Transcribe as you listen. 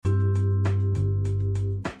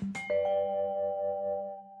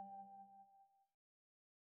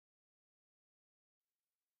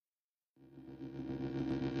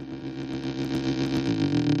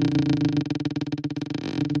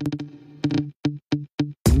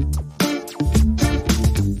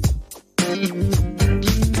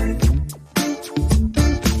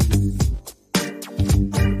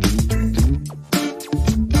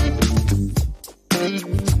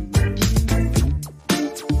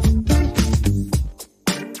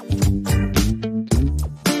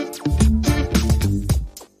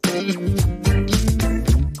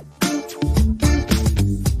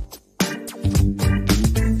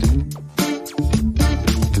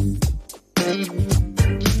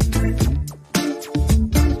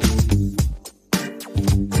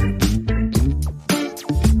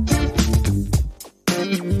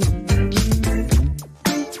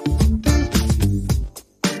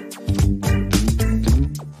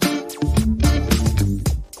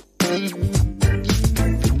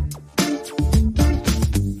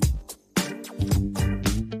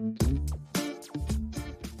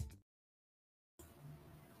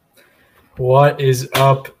What is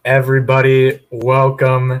up, everybody?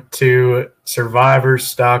 Welcome to Survivor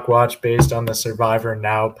StockWatch based on the Survivor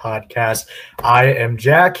Now podcast. I am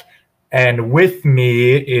Jack, and with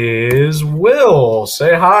me is Will.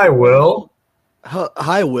 Say hi, Will.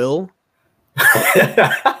 Hi, Will.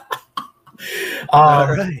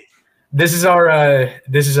 All right. This is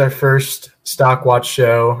our first StockWatch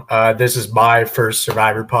show. This is my first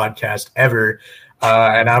Survivor podcast ever.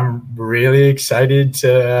 And I'm really excited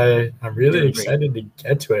to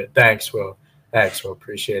get to it. Thanks, Will.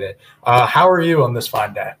 Appreciate it. How are you on this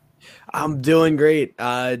fine day? I'm doing great.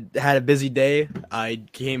 Had a busy day. I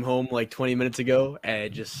came home like 20 minutes ago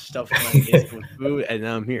and just stuffed my face with food, and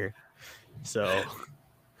now I'm here. So,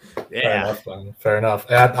 yeah. Fair enough.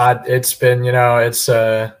 It's been,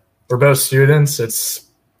 we're both students.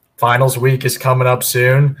 It's finals week is coming up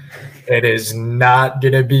soon. It is not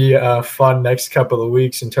going to be a fun next couple of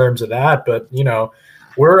weeks in terms of that, but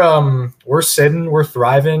we're sitting, we're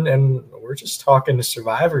thriving, and we're just talking to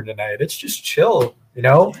Survivor tonight. It's just chill,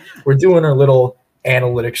 We're doing our little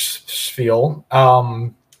analytics spiel.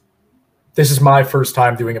 This is my first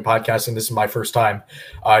time doing a podcast, and this is my first time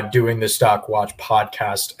doing the StockWatch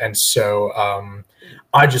podcast, and so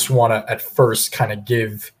I just want to at first kind of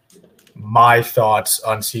give my thoughts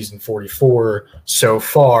on season 44 so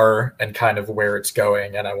far and kind of where it's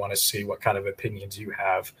going, and I want to see what kind of opinions you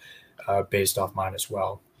have based off mine as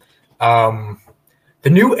well. The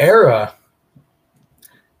new era,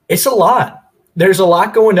 it's a lot. There's a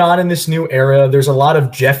lot going on in this new era. There's a lot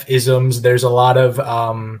of Jeff-isms. There's a lot of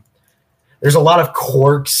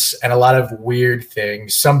quirks and a lot of weird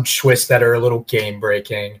things, some twists that are a little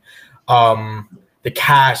game-breaking. The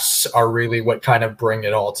casts are really what kind of bring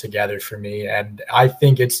it all together for me. And I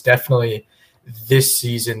think it's definitely this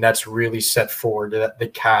season that's really set forward that the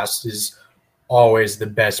cast is always the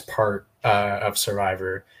best part of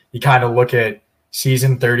Survivor. You kind of look at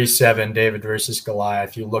season 37, David versus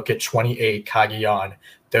Goliath. You look at 28, Cagayan.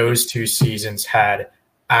 Those two seasons had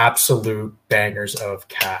absolute bangers of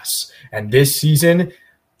casts. And this season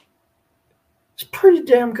is pretty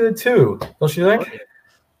damn good too. Don't you think?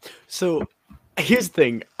 So here's the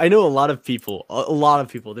thing. I know a lot of people,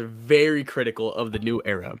 they're very critical of the new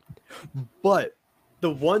era. But the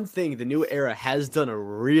one thing the new era has done a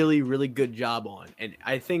really, really good job on, and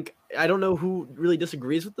I don't know who really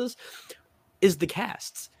disagrees with this, is the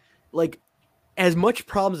casts. Like, as much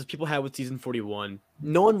problems as people have with season 41,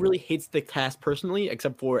 no one really hates the cast personally,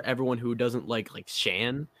 except for everyone who doesn't like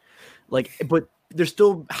Shan. But there's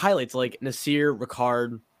still highlights like Nasir,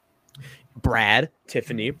 Ricard, Brad,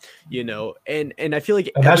 Tiffany, and I feel like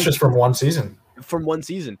that's just from one season.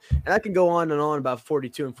 And I can go on and on about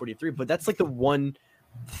 42 and 43, but that's like the one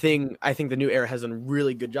thing I think the new era has done a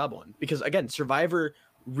really good job on, because again, Survivor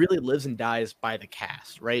really lives and dies by the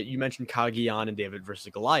cast, right? You mentioned Cagayan and David versus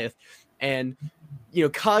Goliath, and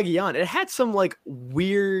Cagayan, it had some like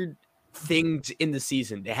weird things in the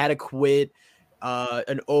season. They had a quit,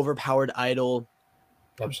 an overpowered idol.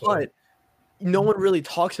 Absolutely. But no one really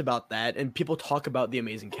talks about that, and people talk about the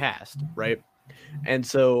amazing cast, right? And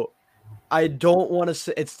so I don't want to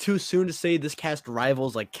say it's too soon to say this cast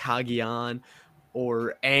rivals like Cagayan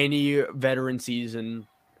or any veteran season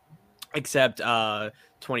except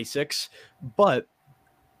 26, but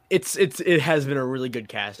it has been a really good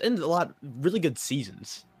cast and a lot really good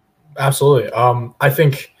seasons. Absolutely. I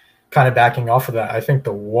think kind of backing off of that, I think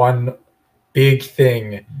the one big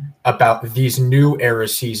thing about these new era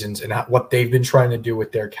seasons and what they've been trying to do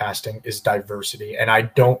with their casting is diversity. And I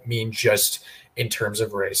don't mean just in terms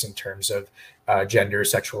of race, in terms of gender,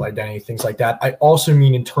 sexual identity, things like that. I also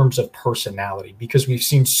mean in terms of personality, because we've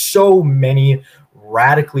seen so many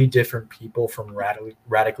radically different people from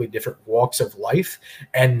radically different walks of life,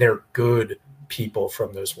 and they're good people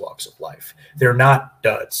from those walks of life. They're not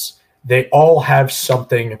duds. They all have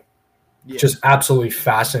something just absolutely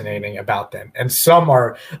fascinating about them. And some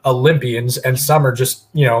are Olympians and some are just,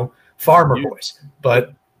 farmer boys.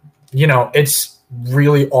 But, it's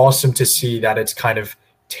really awesome to see that it's kind of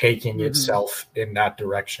taking itself in that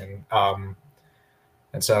direction. And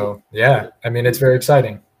so, it's very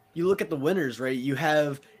exciting. You look at the winners, right? You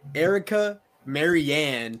have Erica,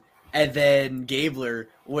 Marianne, and then Gabler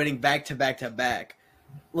winning back to back to back.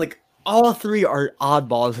 Like, all three are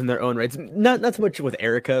oddballs in their own rights. Not so much with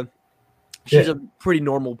Erica. She's a pretty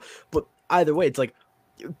normal, but either way, it's like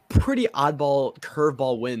pretty oddball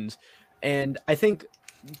curveball wins. And I think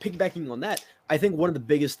piggybacking on that, I think one of the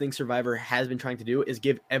biggest things Survivor has been trying to do is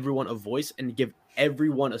give everyone a voice and give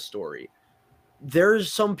everyone a story.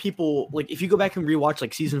 There's some people, like if you go back and rewatch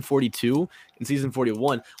like season 42 and season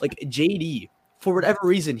 41, like JD for whatever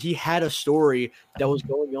reason, he had a story that was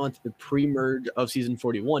going on to the pre-merge of season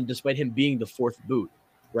 41, despite him being the fourth boot,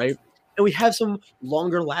 right? And we have some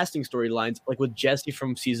longer lasting storylines, like with Jesse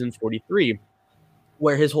from season 43,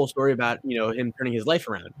 where his whole story about, him turning his life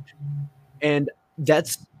around. And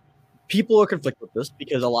that's people are conflicted with this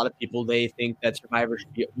because a lot of people, they think that Survivor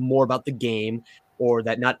should be more about the game or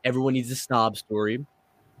that not everyone needs a snob story.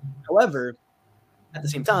 However, at the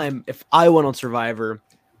same time, if I went on Survivor,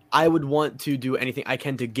 I would want to do anything I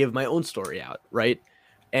can to give my own story out, right?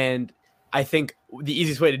 And I think the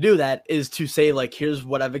easiest way to do that is to say, like, here's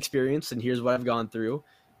what I've experienced and here's what I've gone through.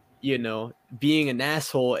 Being an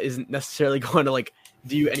asshole isn't necessarily going to, like,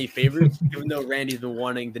 do you any favors, even though Randy's been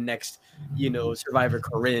wanting the next, Survivor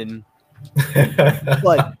Corinne.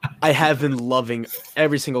 But I have been loving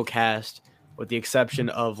every single cast with the exception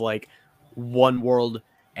of, like, One World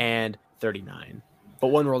and 39. But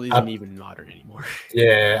One World isn't even modern anymore.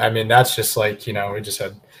 Yeah, I mean, that's just like, we just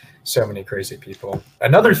had so many crazy people.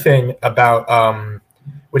 Another thing about,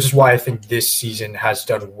 which is why I think this season has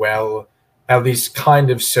done well, at least kind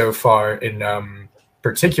of so far in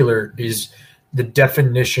particular, is the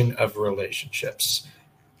definition of relationships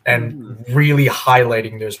and really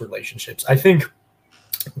highlighting those relationships. I think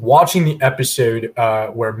watching the episode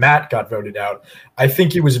where Matt got voted out, I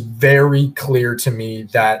think it was very clear to me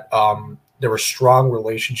that there were strong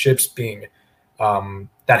relationships being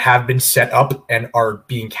that have been set up and are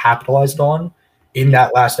being capitalized on in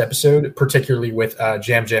that last episode, particularly with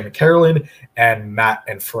Jam Jam and Carolyn and Matt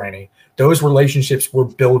and Franny. Those relationships were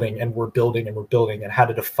building and were building and were building and had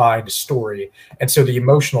a defined story. And so the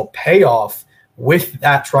emotional payoff with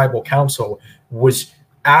that tribal council was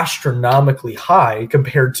astronomically high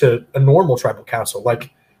compared to a normal tribal council.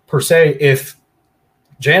 Like, per se, if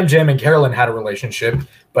Jam Jam and Carolyn had a relationship,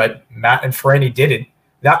 but Matt and Franny didn't,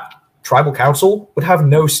 that tribal council would have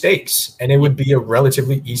no stakes and it would be a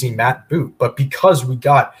relatively easy Matt boot. But because we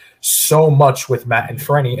got so much with Matt and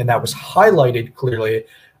Franny and that was highlighted clearly,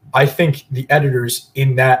 I think the editors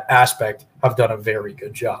in that aspect have done a very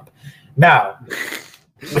good job. Now,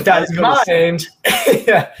 with that in mind,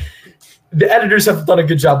 the editors have done a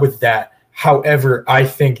good job with that. However, I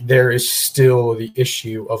think there is still the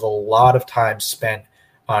issue of a lot of time spent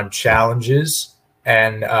on challenges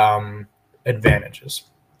and advantages.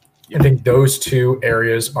 I think those two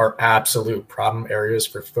areas are absolute problem areas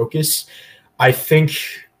for focus. I think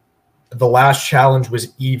the last challenge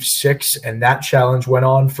was Eve 6, and that challenge went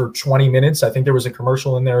on for 20 minutes. I think there was a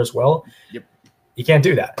commercial in there as well. Yep. You can't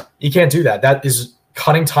do that. You can't do that. That is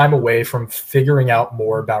cutting time away from figuring out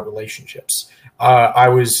more about relationships. I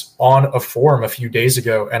was on a forum a few days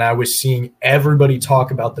ago, and I was seeing everybody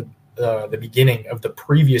talk about the beginning of the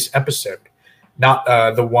previous episode, not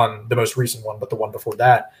the most recent one, but the one before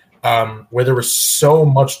that, where there was so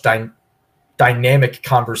much dynamic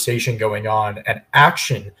conversation going on and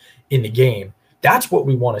action in the game. That's what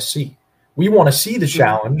we want to see. We want to see the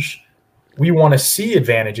challenge. We want to see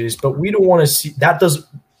advantages, but we don't want to see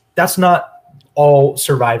that's not all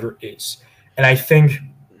Survivor is. And I think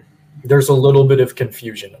there's a little bit of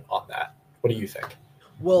confusion on that. What do you think?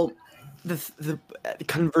 Well, the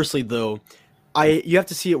conversely though, you have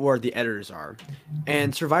to see it where the editors are.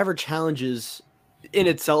 And Survivor challenges in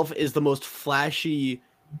itself is the most flashy,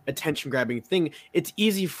 attention-grabbing thing. It's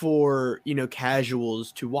easy for,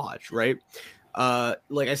 casuals to watch, right?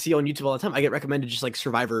 Like I see on YouTube all the time, I get recommended just like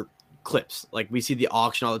Survivor clips. Like we see the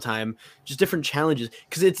auction all the time, just different challenges,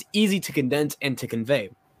 because it's easy to condense and to convey,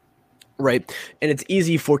 right? And it's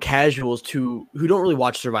easy for casuals who don't really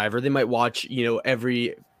watch Survivor. They might watch,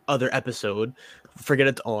 every other episode, forget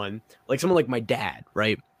it's on. Like someone like my dad,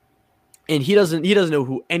 right? And he doesn't know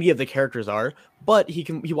who any of the characters are, but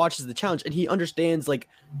he watches the challenge and he understands like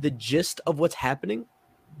the gist of what's happening.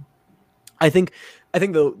 I think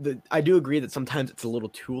though I do agree that sometimes it's a little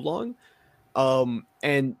too long.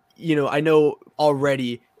 And I know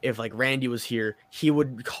already if like Randy was here, he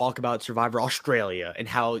would talk about Survivor Australia and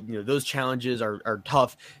how, those challenges are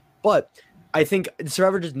tough. But I think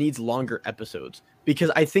Survivor just needs longer episodes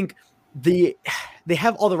because I think they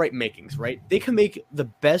have all the right makings, right? They can make the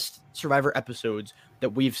best Survivor episodes that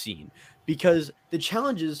we've seen because the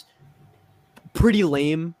challenges pretty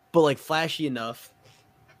lame, but like flashy enough.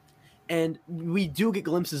 And we do get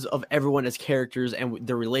glimpses of everyone as characters and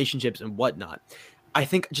their relationships and whatnot. I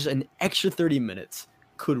think just an extra 30 minutes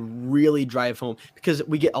could really drive home because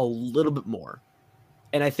we get a little bit more.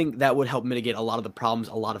 And I think that would help mitigate a lot of the problems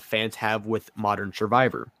a lot of fans have with modern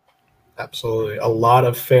Survivor. Absolutely. A lot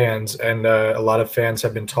of fans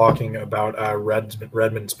have been talking about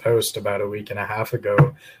Redmond's post about a week and a half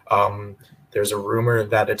ago, There's a rumor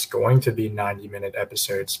that it's going to be 90-minute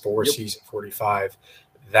episodes for Yep. season 45.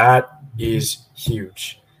 That is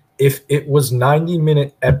huge. If it was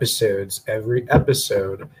 90-minute episodes every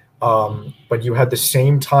episode, but you had the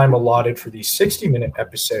same time allotted for these 60-minute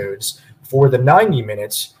episodes for the 90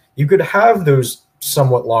 minutes, you could have those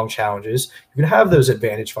somewhat long challenges. You can have those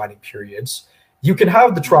advantage finding periods. You can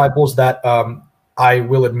have the tribals that I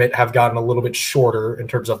will admit have gotten a little bit shorter in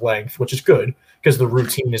terms of length, which is good because the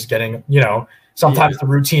routine is getting, sometimes the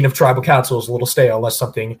routine of tribal council is a little stale unless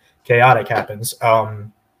something chaotic happens.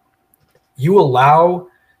 You allow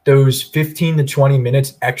those 15 to 20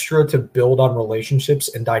 minutes extra to build on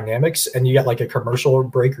relationships and dynamics, and you get like a commercial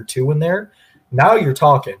break or two in there. Now you're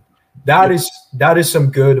talking. That is some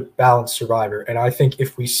good balanced Survivor, and I think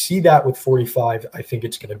if we see that with 45, I think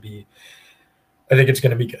it's going to be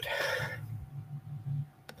good.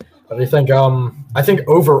 But I think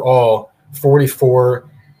overall 44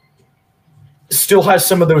 still has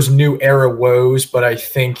some of those new era woes, but I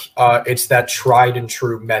think it's that tried and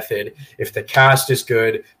true method. If the cast is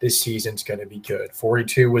good, this season's going to be good.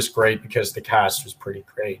 42 was great because the cast was pretty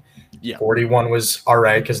great. Yeah. 41 was all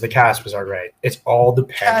right because the cast was all right. It's all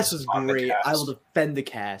depends. The cast was great. I will defend the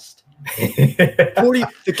cast.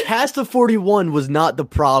 The cast of 41 was not the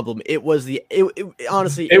problem. It was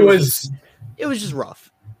honestly it was just rough.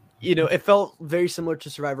 It felt very similar to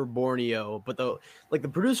Survivor Borneo, but the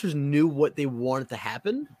producers knew what they wanted to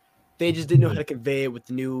happen. They just didn't know how to convey it with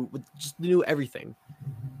the new everything.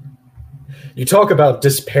 You talk about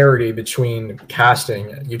disparity between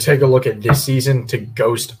casting. You take a look at this season to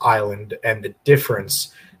Ghost Island, and the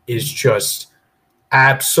difference is just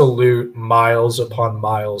absolute miles upon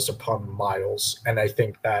miles upon miles. And I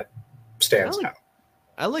think that stands out.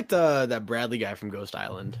 I liked that Bradley guy from Ghost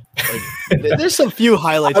Island. There's some few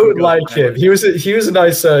highlights. I would like him. He was a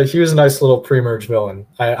nice little pre-merge villain.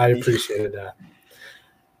 I appreciated that.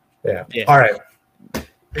 Yeah. All right.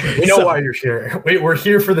 We know why you're here. We're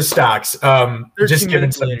here for the stocks. Just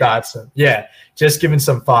giving some thoughts. Just giving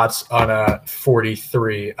some thoughts on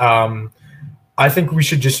 43. I think we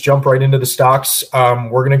should just jump right into the stocks.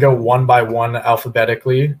 We're gonna go one by one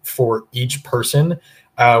alphabetically for each person.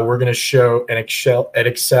 We're going to show an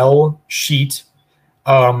Excel sheet,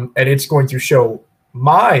 and it's going to show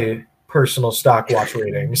my personal StockWatch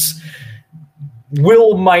ratings.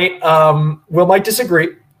 Will might disagree,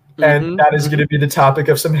 and that is going to be the topic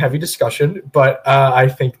of some heavy discussion. But I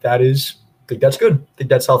think that's good. I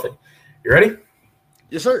think that's healthy. You ready?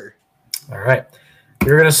 Yes, sir. All right.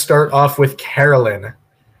 We're going to start off with Carolyn.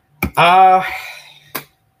 At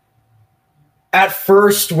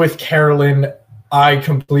first, with Carolyn, I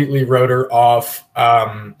completely wrote her off.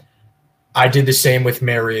 I did the same with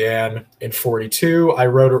Marianne in 42. I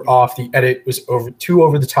wrote her off. The edit was too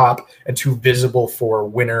over the top and too visible for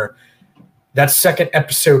winner. That second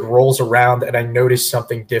episode rolls around, and I noticed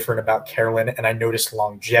something different about Carolyn, and I noticed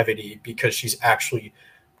longevity because she's actually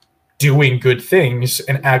doing good things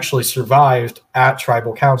and actually survived at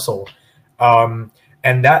Tribal Council.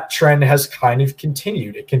 And that trend has kind of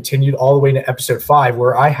continued. It continued all the way to episode 5,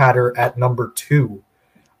 where I had her at number 2.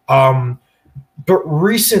 But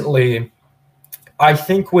recently, I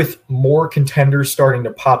think with more contenders starting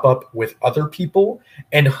to pop up with other people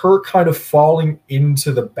and her kind of falling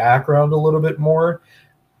into the background a little bit more,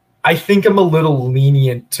 I think I'm a little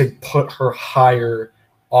lenient to put her higher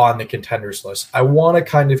on the contenders list. I want to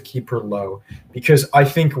kind of keep her low because I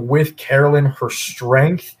think with Carolyn, her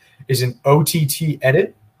strength is an OTT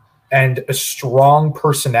edit and a strong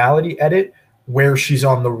personality edit where she's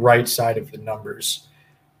on the right side of the numbers.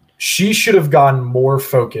 She should have gotten more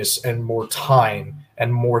focus and more time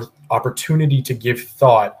and more opportunity to give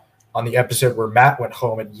thought on the episode where Matt went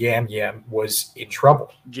home and Yam Yam was in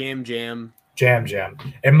trouble. Jam.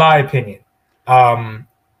 In my opinion,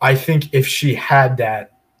 I think if she had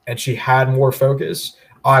that and she had more focus,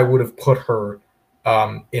 I would have put her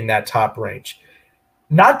in that top range.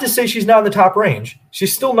 Not to say she's not in the top range.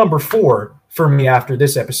 She's still number 4 for me after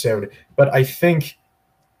this episode. But I think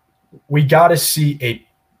we got to see a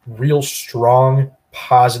real strong,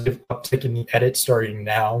 positive uptick in the edit starting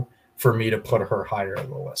now for me to put her higher on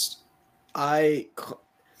the list. I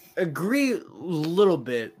agree a little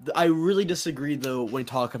bit. I really disagree, though, when we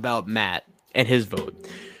talk about Matt and his vote.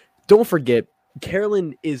 Don't forget,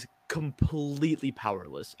 Carolyn is completely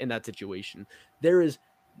powerless in that situation. There is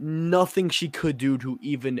nothing she could do to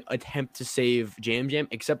even attempt to save Jam Jam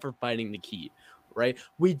except for finding the key, right?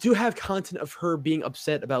 We do have content of her being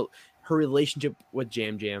upset about her relationship with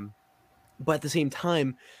Jam Jam, but at the same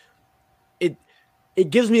time, it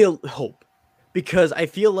gives me a hope because I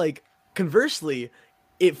feel like conversely,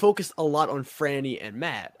 it focused a lot on Franny and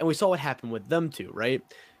Matt, and we saw what happened with them two, right?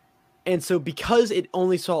 And so because it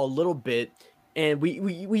only saw a little bit, and we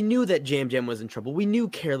knew that Jam Jam was in trouble. We knew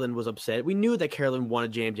Carolyn was upset. We knew that Carolyn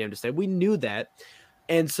wanted Jam Jam to stay. We knew that.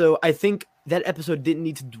 And so I think that episode didn't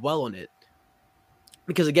need to dwell on it.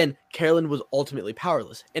 Because again, Carolyn was ultimately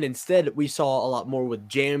powerless. And instead we saw a lot more with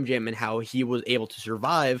Jam Jam and how he was able to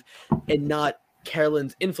survive and not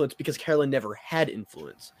Carolyn's influence, because Carolyn never had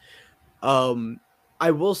influence.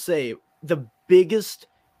 I will say the biggest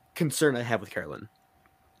concern I have with Carolyn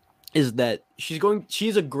is that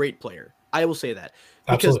she's a great player. I will say that,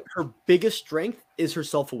 because Absolutely. her biggest strength is her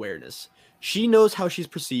self-awareness. She knows how she's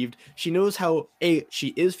perceived. She knows how she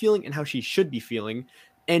is feeling and how she should be feeling,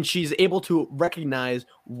 and she's able to recognize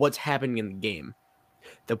what's happening in the game.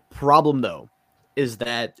 The problem, though, is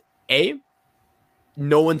that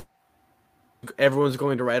everyone's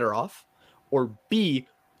going to write her off, or B,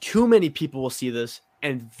 too many people will see this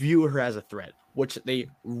and view her as a threat, which they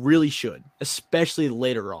really should, especially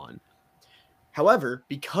later on. However,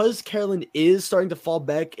 because Carolyn is starting to fall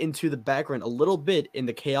back into the background a little bit in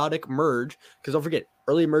the chaotic merge, because don't forget,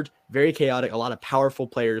 early merge, very chaotic, a lot of powerful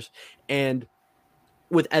players, and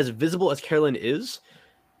with as visible as Carolyn is,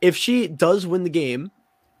 if she does win the game,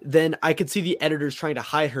 then I could see the editors trying to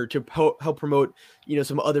hide her to help promote,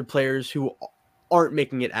 some other players who aren't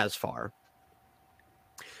making it as far.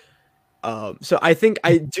 So I think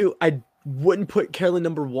I wouldn't put Carolyn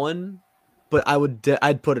number 1, but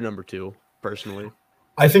I'd put it number 2 personally.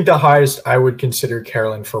 I think the highest I would consider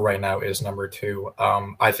Carolyn for right now is number 2.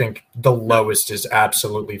 I think the lowest is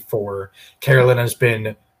absolutely 4. Carolyn has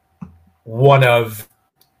been one of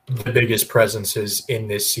the biggest presences in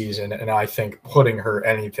this season, and I think putting her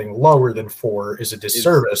anything lower than 4 is a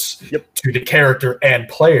disservice to the character and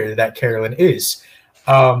player that Carolyn is.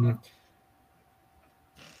 Again,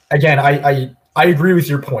 I agree with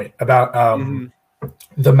your point about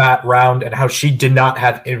the Matt round and how she did not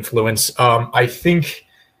have influence. I think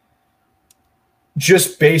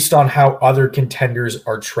just based on how other contenders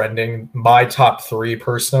are trending, my top 3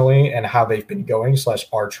 personally, and how they've been going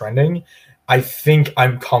 / are trending, I think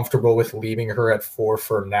I'm comfortable with leaving her at 4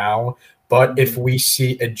 for now. But if we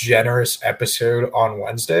see a generous episode on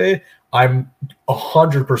Wednesday, I'm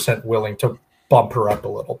 100% willing to bump her up a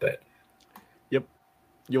little bit. Yep.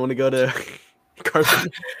 You want to go to Carson?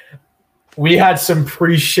 We had some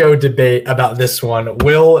pre-show debate about this one.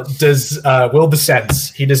 Will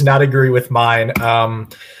dissents. He does not agree with mine.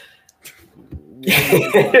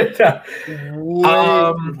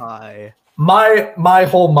 My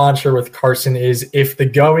whole mantra with Carson is, if the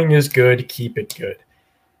going is good, keep it good.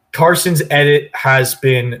 Carson's edit has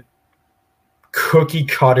been cookie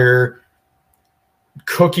cutter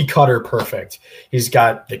perfect. He's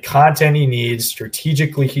got the content he needs.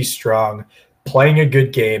 Strategically, he's strong, playing a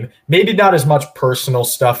good game. Maybe not as much personal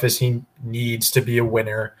stuff as he needs to be a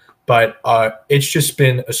winner, but it's just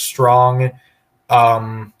been a strong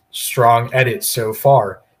edit so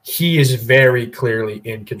far. He is very clearly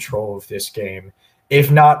in control of this game. If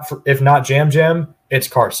not Jam Jam, it's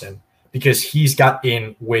Carson, because he's got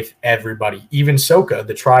in with everybody. Even Soka,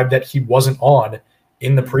 the tribe that he wasn't on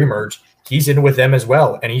in the pre-merge, he's in with them as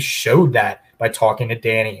well. And he showed that by talking to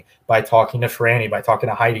Danny, by talking to Franny, by talking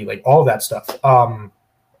to Heidi, like all that stuff.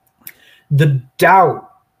 The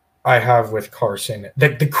doubt I have with Carson,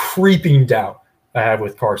 the creeping doubt I have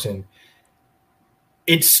with Carson,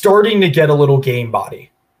 it's starting to get a little game body.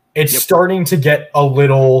 It's starting to get a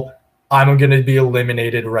little, I'm going to be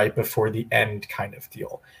eliminated right before the end kind of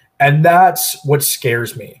deal. And that's what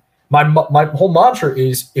scares me. My whole mantra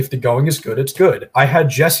is, if the going is good, it's good. I had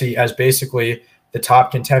Jesse as basically the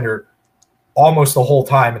top contender almost the whole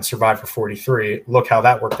time in Survivor 43. Look how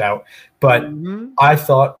that worked out. But I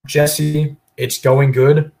thought, Jesse, it's going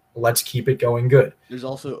good. Let's keep it going good. There's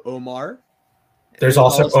also Omar. There's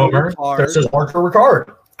also Omar. There's Archer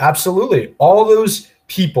Ricard. Absolutely. All those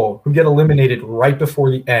people who get eliminated right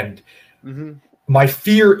before the end. My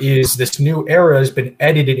fear is this new era has been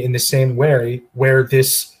edited in the same way, where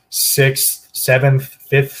this 6th, 7th,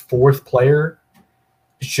 5th, 4th player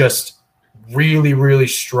is just really, really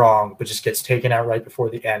strong, but just gets taken out right before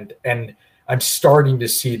the end. And I'm starting to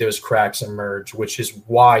see those cracks emerge, which is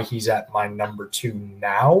why he's at my number 2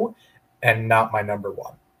 now and not my number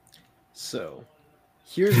 1. So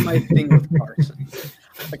here's my thing with Carson.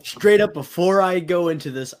 Like, straight up, before I go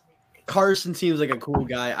into this, Carson seems like a cool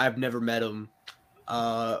guy. I've never met him.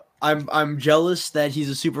 I'm jealous that he's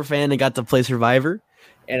a super fan and got to play Survivor,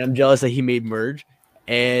 and I'm jealous that he made Merge.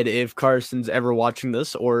 And if Carson's ever watching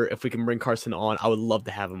this, or if we can bring Carson on, I would love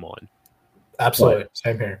to have him on. Absolutely.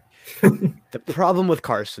 Same here. The problem with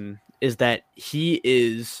Carson is that he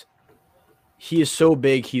is so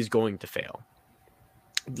big he's going to fail.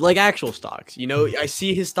 Like actual stocks, I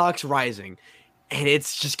see his stocks rising, and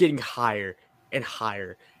it's just getting higher and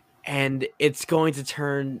higher, and it's going to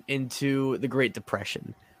turn into the Great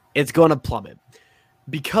Depression. It's going to plummet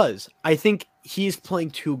because I think he's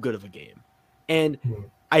playing too good of a game, and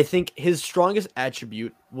I think his strongest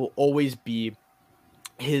attribute will always be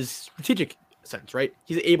his strategic sense, right?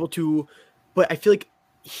 He's able to, but I feel like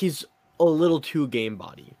he's a little too game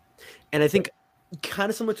body. And I think kind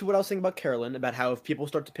of similar to what I was saying about Carolyn, about how if people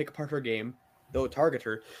start to pick apart her game, they'll target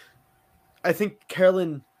her. I think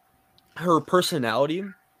Carolyn, her personality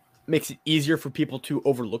makes it easier for people to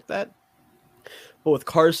overlook that. But with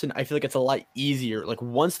Carson, I feel like it's a lot easier. Like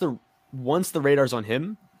once the radar's on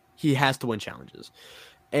him, he has to win challenges.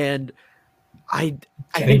 And I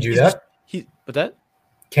Can he do that? But that?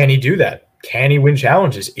 Can he do that? Can he win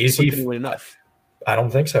challenges? Is he Can he win enough? I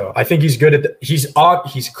don't think so. I think he's good at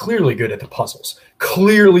he's clearly good at the puzzles.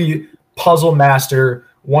 Clearly puzzle master,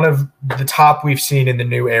 one of the top we've seen in the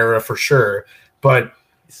new era for sure. But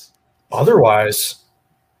otherwise,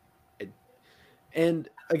 and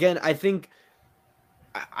again, I think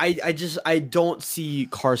I don't see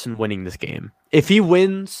Carson winning this game. If he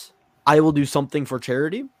wins, I will do something for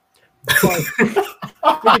charity. But we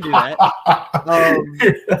can do that.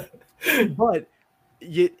 But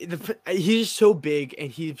he's so big and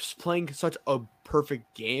he's playing such a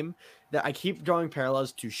perfect game that I keep drawing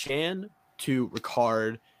parallels to Shan, to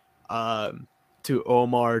Ricard, to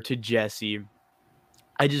Omar, to Jesse.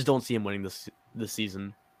 I just don't see him winning this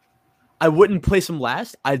season. I wouldn't place him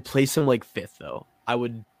last. I'd place him like 5th though. I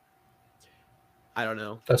don't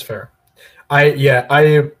know. That's fair. I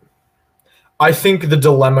think the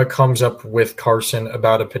dilemma comes up with Carson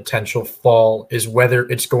about a potential fall is whether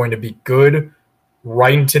it's going to be good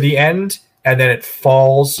right into the end and then it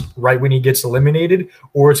falls right when he gets eliminated,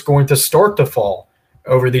 or it's going to start to fall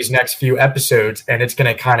over these next few episodes and it's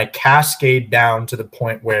going to kind of cascade down to the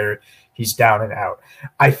point where he's down and out.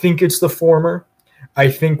 I think it's the former.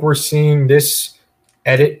 I think we're seeing this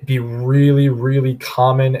edit be really, really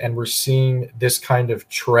common, and we're seeing this kind of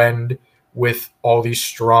trend with all these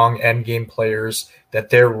strong endgame players that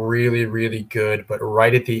they're really, really good, but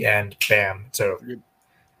right at the end, bam, it's over.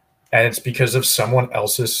 And it's because of someone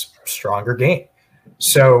else's stronger game.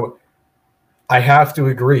 So I have to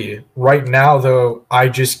agree. Right now, though, I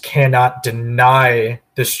just cannot deny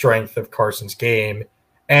the strength of Carson's game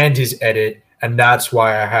and his edit, and that's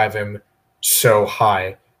why I have him so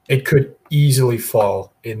high. It could easily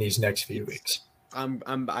fall in these next few weeks.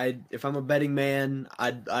 If I'm a betting man,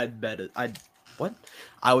 I'd bet it. I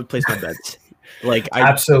would place my bets.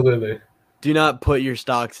 Absolutely. Do not put your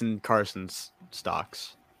stocks in Carson's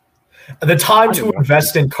stocks. The time to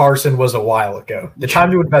invest in Carson was a while ago. The time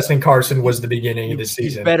to invest in Carson was the beginning of the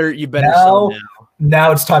season. You better sell now.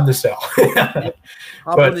 Now it's time to sell. Hop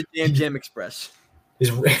on the Jam Express.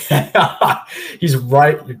 He's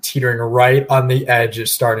right, teetering right on the edge of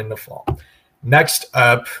starting to fall. Next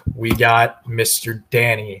up, we got Mr.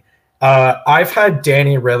 Danny. I've had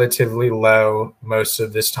Danny relatively low most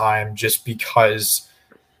of this time just because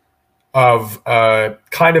of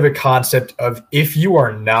kind of a concept of if you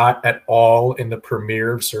are not at all in the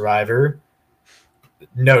premiere of Survivor,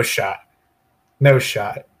 no shot. No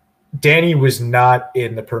shot. Danny was not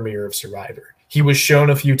in the premiere of Survivor. He was shown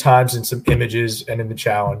a few times in some images and in the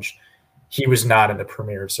challenge. He was not in the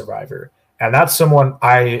premiere of Survivor. And that's someone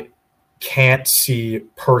I can't see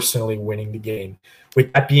personally winning the game.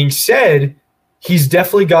 With that being said, he's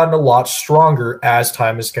definitely gotten a lot stronger as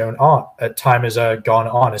time has gone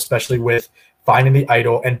on, especially with finding the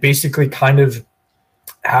idol and basically kind of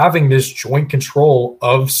having this joint control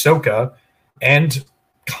of Soka and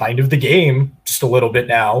kind of the game just a little bit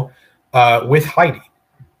now with Heidi.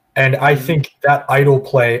 And I think that idol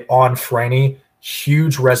play on Franny,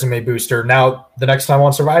 huge resume booster. Now, the next time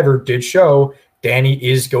on Survivor did show Danny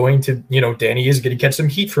is going to get some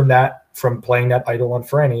heat from that, from playing that idol on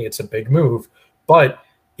Franny. It's a big move. But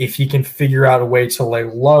if he can figure out a way to lay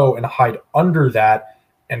low and hide under that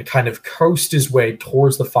and kind of coast his way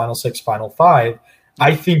towards the final 6, final 5,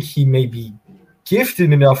 I think he may be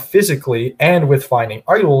gifted enough physically and with finding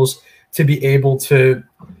idols to be able to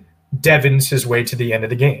Devins his way to the end of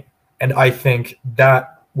the game. And I think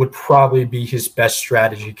that would probably be his best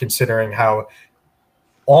strategy, considering how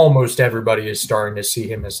almost everybody is starting to see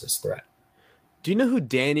him as this threat. Do you know who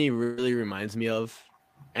Danny really reminds me of?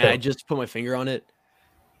 And I just put my finger on it.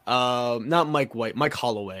 Not Mike White, Mike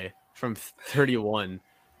Holloway from 31.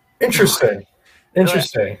 Interesting.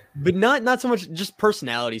 But not so much just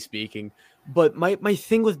personality speaking. But my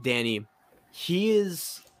thing with Danny, he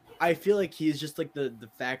is, I feel like he's just like the de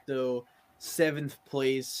facto 7th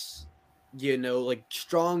place, like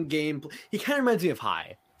strong game. He kind of reminds me of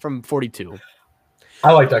High from 42.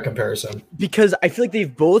 I like that comparison. Because I feel like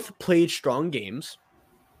they've both played strong games.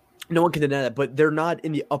 No one can deny that, but they're not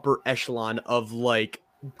in the upper echelon of like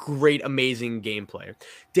great, amazing gameplay.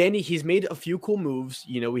 Danny, he's made a few cool moves.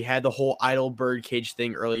 We had the whole idle bird cage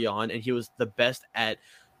thing early on, and he was the best at,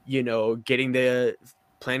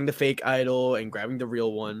 planning the fake idol and grabbing the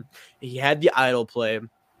real one. He had the idle play,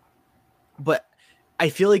 but I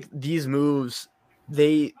feel like these moves,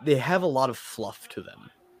 they have a lot of fluff to them.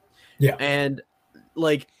 Yeah. And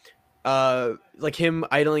like him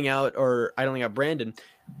idling out Brandon,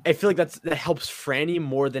 I feel like that helps Franny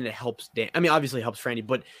more than it helps Dan. I mean, obviously it helps Franny,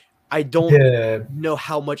 but I don't know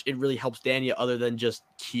how much it really helps Danny other than just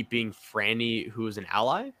keeping Franny, who's an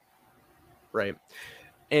ally, right?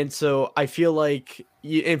 And so I feel like,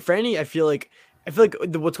 and Franny, I feel like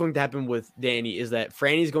what's going to happen with Danny is that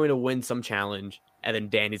Franny's going to win some challenge, and then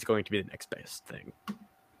Danny's going to be the next best thing.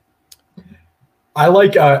 I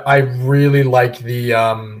really like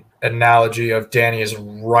the analogy of Danny is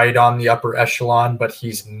right on the upper echelon, but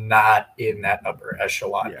he's not in that upper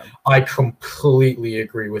echelon. Yeah. I completely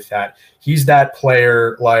agree with that. He's that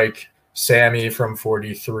player like Sammy from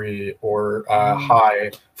 43 or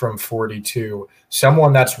High from 42,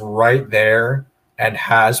 someone that's right there and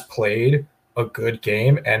has played a good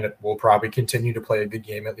game and will probably continue to play a good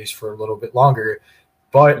game at least for a little bit longer.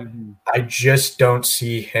 But I just don't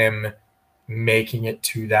see him making it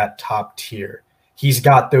to that top tier. He's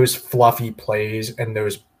got those fluffy plays and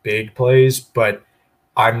those big plays, but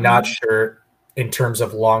I'm not sure in terms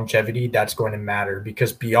of longevity that's going to matter,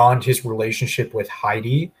 because beyond his relationship with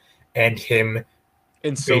Heidi and him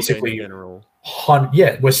and basically in general,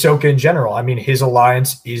 with Soka in general, I mean, his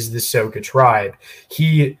alliance is the Soka tribe.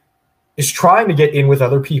 He is trying to get in with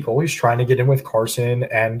other people. He's trying to get in with Carson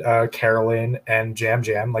and Carolyn and Jam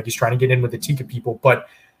Jam. Like, he's trying to get in with the Tika people, but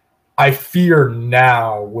I fear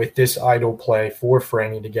now with this idle play for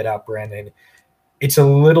Franny to get out Brandon, it's a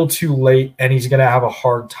little too late, and he's going to have a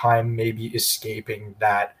hard time maybe escaping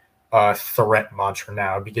that threat mantra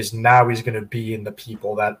now, because now he's going to be in the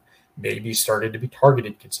people that maybe started to be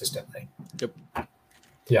targeted consistently. Yep.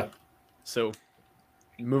 Yeah. So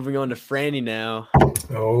moving on to Franny now.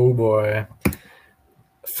 Oh, boy.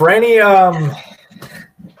 Franny,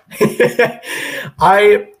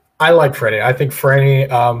 I like Franny. I think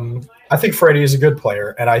Franny is a good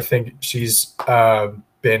player, and I think she's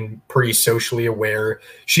been pretty socially aware.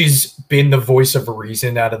 She's been the voice of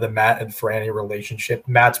reason out of the Matt and Franny relationship.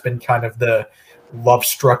 Matt's been kind of the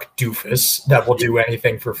love-struck doofus that will do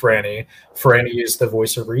anything for Franny. Franny is the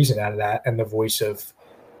voice of reason out of that and the voice of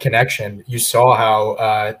connection. You saw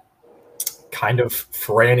how kind of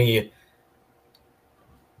Franny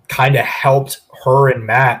kind of helped her and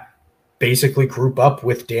Matt basically group up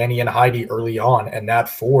with Danny and Heidi early on, and that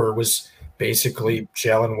 4 was basically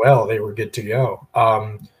gelling well. They were good to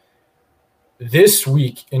go. This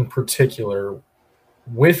week in particular,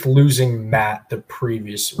 with losing Matt the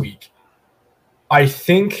previous week, I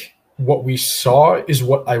think what we saw is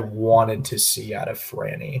what I wanted to see out of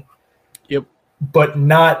Franny. Yep. But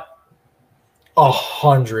not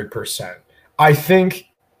 100%. I think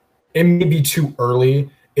it may be too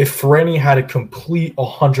early. If Franny had a complete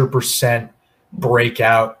 100%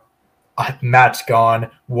 breakout, Matt's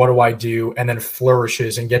gone, what do I do? And then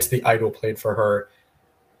flourishes and gets the idol played for her,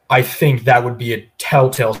 I think that would be a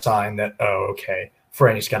telltale sign that, oh, okay,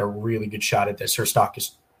 Franny's got a really good shot at this. Her stock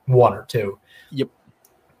is 1 or 2. Yep.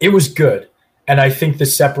 It was good. And I think the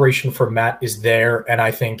separation from Matt is there. And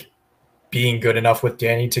I think being good enough with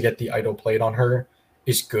Danny to get the idol played on her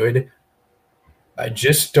is good. I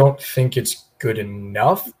just don't think it's good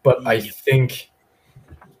enough. But I think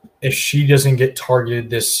if she doesn't get targeted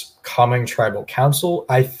this coming tribal council,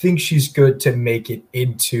 I think she's good to make it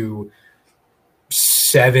into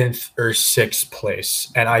 7th or 6th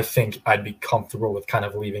place. And I think I'd be comfortable with kind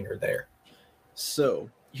of leaving her there. So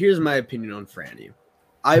here's my opinion on Franny.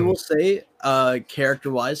 I will say,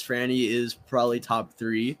 character-wise, Franny is probably top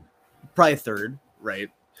 3, probably 3rd, right?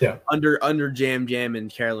 Yeah. Under Jam Jam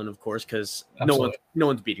and Carolyn, of course, because no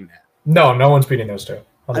one's beating that. No one's beating those 2.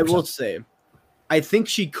 100%. I will say, I think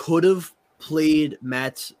she could have played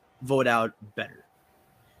Matt's vote out better.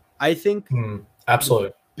 I think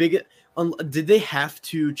absolutely. Did they have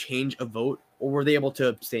to change a vote, or were they able to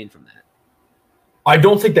abstain from that? I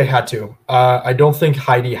don't think they had to. I don't think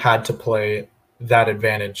Heidi had to play that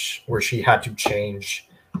advantage where she had to change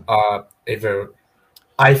a vote.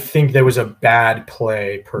 I think there was a bad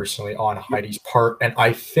play personally on Heidi's part, and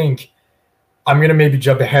I think I'm going to maybe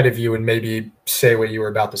jump ahead of you and maybe say what you were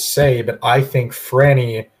about to say, but I think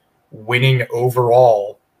Franny winning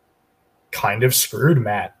overall kind of screwed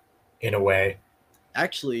Matt in a way.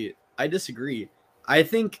 Actually, I disagree. I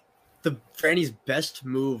think the Franny's best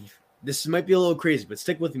move, this might be a little crazy, but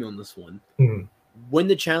stick with me on this one. Mm. Win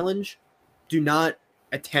the challenge, do not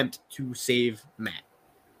attempt to save Matt.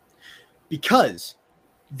 Because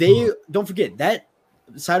don't forget, that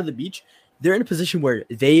side of the beach, they're in a position where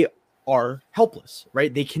they are helpless,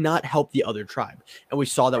 right? They cannot help the other tribe. And we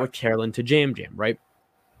saw that with Carolyn to Jam Jam, right?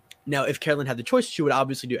 Now, if Carolyn had the choice, she would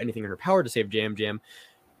obviously do anything in her power to save Jam Jam.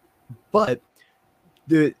 But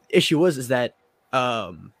the issue is that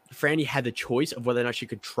Franny had the choice of whether or not she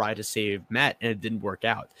could try to save Matt, and it didn't work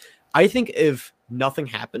out. I think if nothing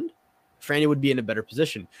happened, Franny would be in a better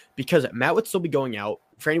position because Matt would still be going out.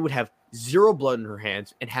 Franny would have 0 blood in her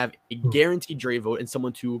hands and have a guaranteed jury vote and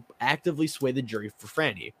someone to actively sway the jury for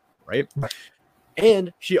Franny, right?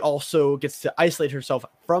 And she also gets to isolate herself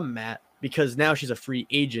from Matt because now she's a free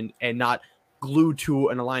agent and not glued to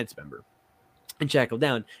an alliance member and shackled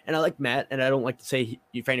down. And I like Matt, and I don't like to say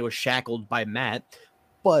Franny was shackled by Matt,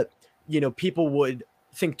 but, people would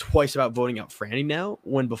think twice about voting out Franny now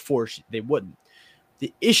when before they wouldn't.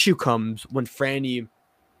 The issue comes when Franny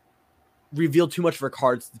revealed too much of her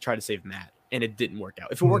cards to try to save Matt, and it didn't work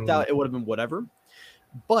out. If it worked out, it would have been whatever.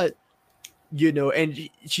 But, and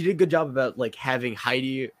she did a good job about, having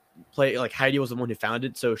Heidi play. Heidi was the one who found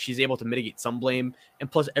it, so she's able to mitigate some blame.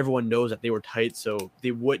 And plus, everyone knows that they were tight, so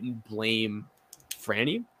they wouldn't blame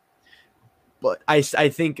Franny. But I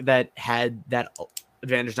think that had that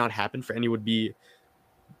advantage not happened, Franny would be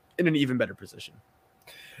in an even better position.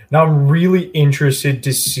 Now, I'm really interested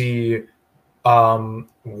to see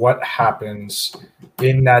what happens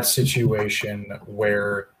in that situation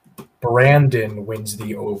where Brandon wins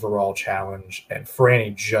the overall challenge and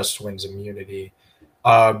Franny just wins immunity,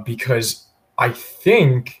 because I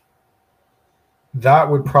think that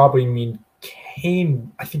would probably mean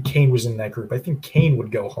Kane. I think Kane was in that group. I think Kane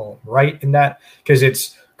would go home, right? In that, because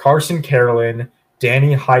it's Carson, Carolyn,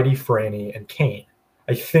 Danny, Heidi, Franny, and Kane.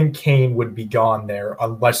 I think Kane would be gone there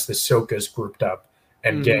unless the Sokas grouped up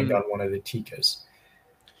and ganged on one of the Tikas.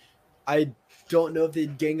 I don't know if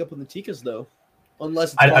they'd gang up on the Tikas, though.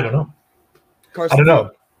 Unless I don't know. Carson's I don't know.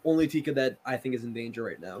 The only Tika that I think is in danger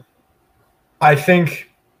right now. I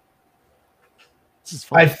think this is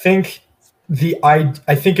fun. I think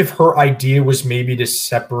if her idea was maybe to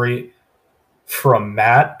separate from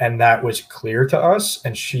Matt and that was clear to us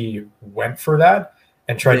and she went for that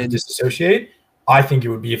and tried to disassociate, I think it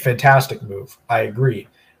would be a fantastic move. I agree.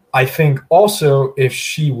 I think also if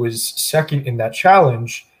she was second in that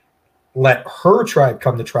challenge, let her tribe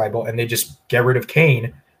come to tribal and they just get rid of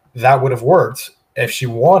Kane, that would have worked if she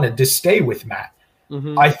wanted to stay with Matt.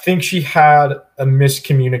 Mm-hmm. I think she had a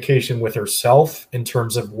miscommunication with herself in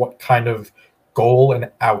terms of what kind of goal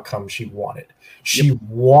and outcome she wanted. She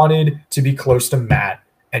wanted to be close to Matt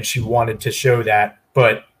and she wanted to show that,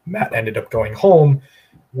 but Matt ended up going home,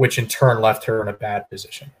 which in turn left her in a bad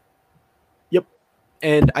position. Yep.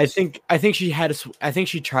 And I think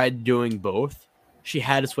she tried doing both. She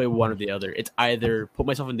had to sway one or the other. It's either put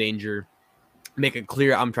myself in danger, make it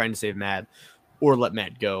clear I'm trying to save Matt, or let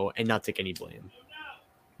Matt go and not take any blame.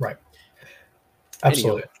 Right.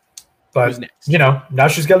 Absolutely. But, now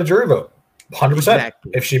she's got a jury vote. 100%.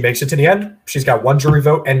 Exactly. If she makes it to the end, she's got one jury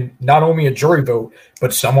vote, and not only a jury vote,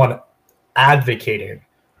 but someone advocating.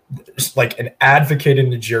 Like an advocate in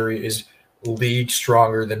the jury is league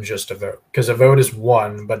stronger than just a vote, because a vote is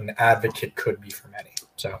one, but an advocate could be for many.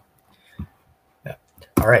 So, yeah.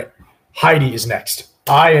 All right. Heidi is next.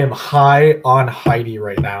 I am high on Heidi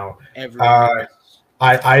right now. I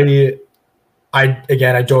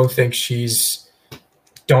don't think she's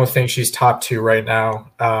top 2 right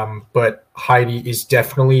now. But Heidi is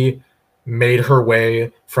definitely made her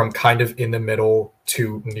way from kind of in the middle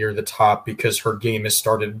to near the top because her game is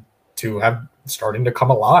starting to come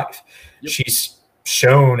alive. Yep. She's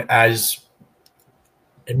shown as,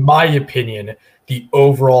 in my opinion, the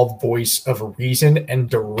overall voice of reason and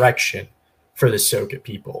direction for the Soka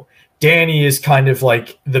people. Danny is kind of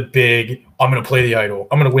like the big, I'm going to play the idol,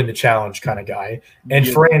 I'm going to win the challenge kind of guy. And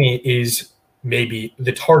Franny is maybe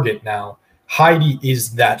the target now. Heidi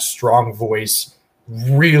is that strong voice.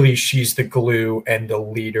 Really, she's the glue and the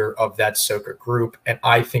leader of that Soka group. And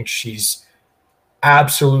I think she's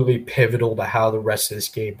absolutely pivotal to how the rest of this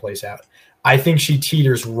game plays out. I think she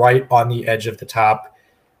teeters right on the edge of the top.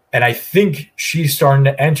 And I think she's starting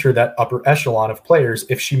to enter that upper echelon of players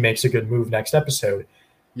if she makes a good move next episode.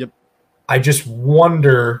 Yep. I just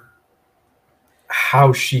wonder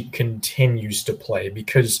how she continues to play,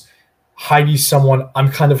 because Heidi's someone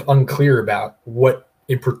I'm kind of unclear about what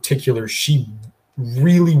in particular she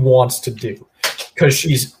really wants to do, because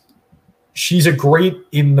she's a great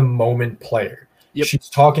in the moment player. Yep. She's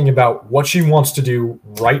talking about what she wants to do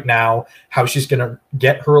right now, how she's going to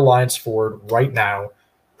get her alliance forward right now,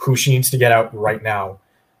 who she needs to get out right now.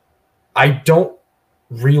 I don't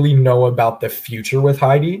really know about the future with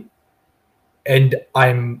Heidi, and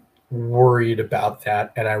I'm worried about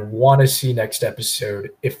that, and I want to see next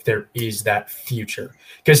episode if there is that future,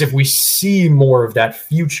 because if we see more of that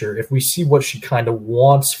future, if we see what she kind of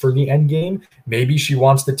wants for the end game, maybe she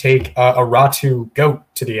wants to take a Ratu goat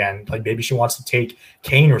to the end, like maybe she wants to take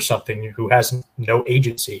Kane or something who has no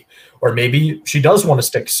agency, or maybe she does want to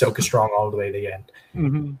stick Soka Strong all the way to the end.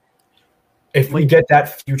 Mm-hmm. If we get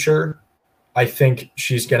that future, I think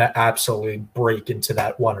she's going to absolutely break into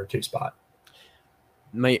that 1 or 2 spot.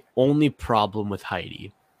 My only problem with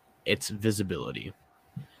Heidi, it's visibility.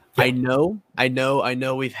 Yeah. I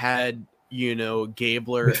know we've had,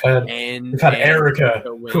 Gabler we've had Erica,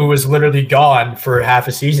 who was literally gone for half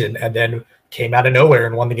a season and then came out of nowhere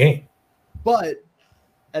and won the game. But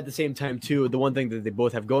at the same time, too, the one thing that they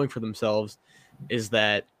both have going for themselves is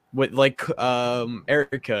that with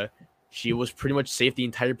Erica, she was pretty much safe the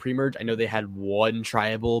entire pre-merge. I know they had one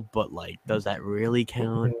tribal, but does that really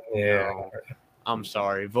count? Yeah. No. I'm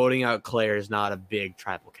sorry. Voting out Claire is not a big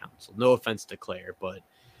tribal council. No offense to Claire, but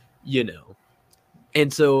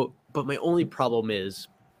And so, but my only problem is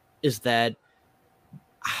that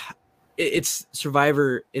it's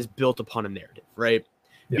Survivor is built upon a narrative, right?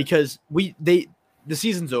 Yeah. Because the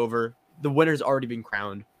season's over, the winner's already been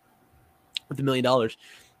crowned with $1 million,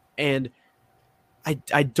 and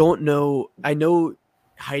I don't know. I know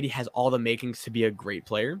Heidi has all the makings to be a great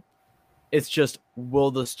player. It's just, will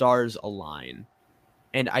the stars align?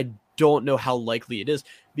 And I don't know how likely it is,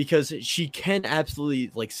 because she can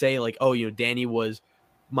absolutely say oh, Danny was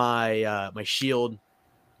my my shield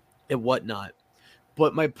and whatnot.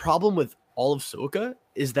 But my problem with all of Soka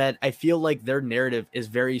is that I feel like their narrative is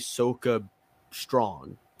very Soka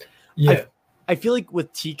strong. Yeah. I feel like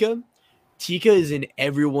with Tika is in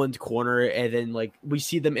everyone's corner, and then we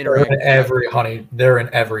see them interact. They're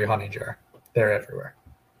in every honey jar. They're everywhere.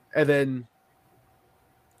 And then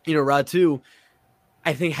Ratu,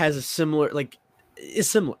 I think, has a similar is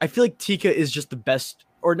similar. I feel like Tika is just the best,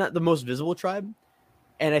 or not the most visible tribe,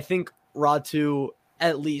 and I think Ratu,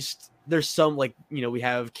 at least there's some we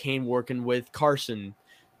have Kane working with Carson,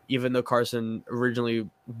 even though Carson originally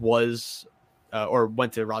was or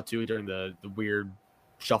went to Ratu during the weird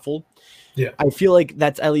shuffle. Yeah, I feel like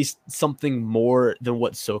that's at least something more than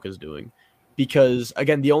what Soka's doing, because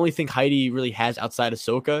again, the only thing Heidi really has outside of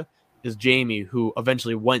Soka is Jamie, who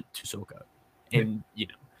eventually went to Soka. And,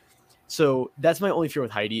 so that's my only fear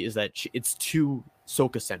with Heidi, is that it's too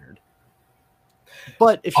Soka centered.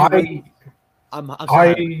 But if you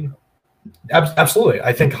absolutely.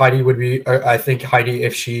 I think Heidi would be,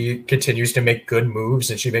 if she continues to make good moves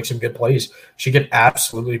and she makes some good plays, she could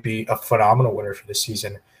absolutely be a phenomenal winner for this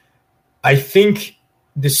season. I think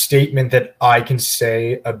the statement that I can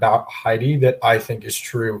say about Heidi that I think is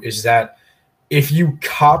true is that if you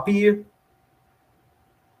copy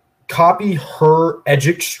her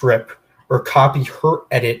Edgic strip or copy her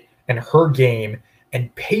edit and her game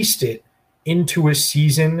and paste it into a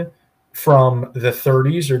season from the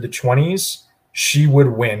 30s or the 20s, she would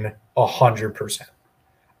win 100%.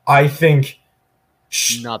 I think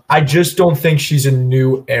I just don't think she's a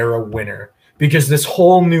new era winner, because this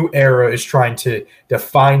whole new era is trying to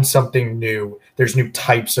define something new. There's new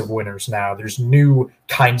types of winners now. There's new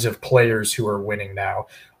kinds of players who are winning now.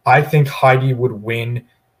 I think Heidi would win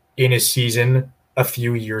in a season a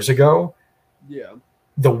few years ago. Yeah.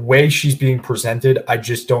 The way she's being presented, I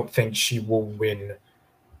just don't think she will win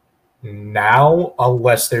now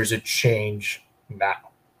unless there's a change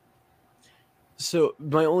now. So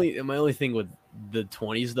my only thing with the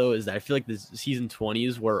 20s though is that I feel like the season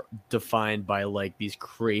 20s were defined by these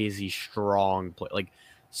crazy strong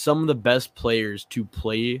some of the best players to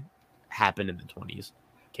play happened in the 20s.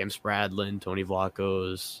 Cam Spradlin, Tony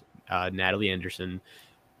Vlachos, Natalie Anderson.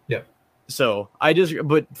 Yeah. So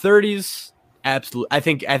but 30s, absolutely. I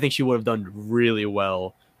think she would have done really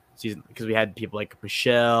well season, because we had people like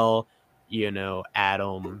Michelle,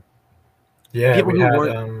 Adam. Yeah, people who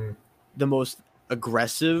weren't the most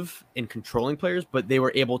aggressive and controlling players, but they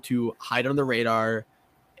were able to hide on the radar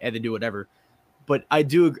and then do whatever. But I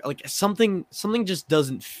do something just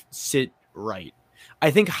doesn't sit right.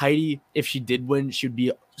 I think Heidi, if she did win, she would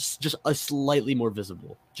be just a slightly more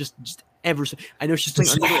visible. Just ever so. I know she's playing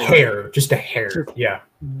just a hair. Yeah.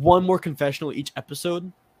 One more confessional each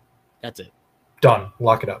episode. That's it. Done.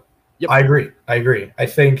 Lock it up. Yep. I agree. I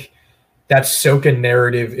think that Soka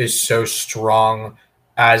narrative is so strong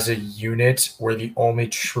as a unit where the only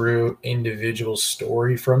true individual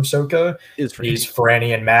story from Soka Is is Franny.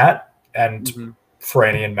 Franny and Matt, and Mm-hmm.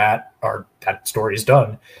 Franny and Matt are that story is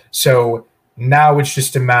done. So now it's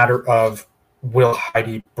just a matter of will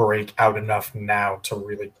Heidi break out enough now to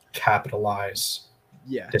really capitalize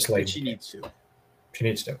Yeah, this late which in she the game. needs to. She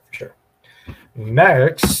needs to, for sure.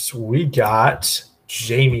 Next, we got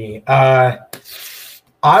Jamie.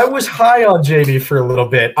 I was high on Jamie for a little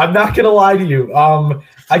bit. I'm not gonna lie to you.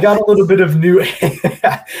 I got a little bit of new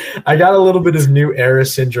I got a little bit of new era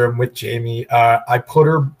syndrome with Jamie. I put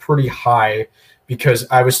her pretty high because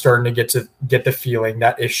I was starting to get the feeling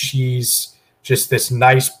that if she's just this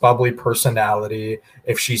nice bubbly personality,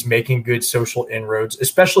 if she's making good social inroads,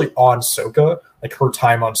 especially on Soka, like her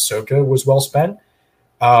time on Soka was well spent.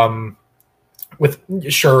 Um, with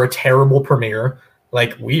sure a terrible premiere,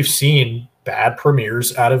 like we've seen bad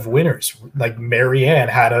premieres out of winners. Like Marianne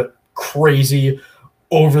had a crazy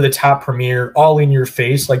over the top premiere, all in your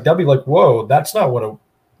face. Like that'd be like, whoa, that's not what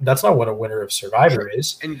a winner of Survivor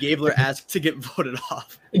is. And Gabler asked to get voted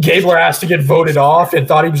off. Gabler asked to get voted off and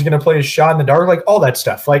thought he was going to play a shot in the dark, like all that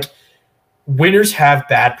stuff. Like winners have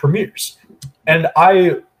bad premieres. And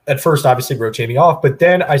I at first obviously wrote Jamie off, but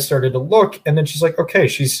then I started to look, and then she's like, okay,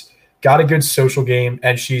 she's got a good social game,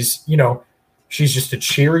 and she's just a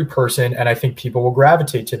cheery person, and I think people will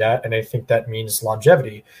gravitate to that, and I think that means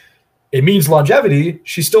longevity. It means longevity.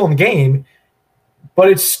 She's still in the game, but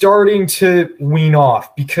it's starting to wean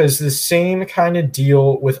off because the same kind of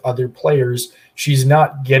deal with other players. She's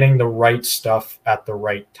not getting the right stuff at the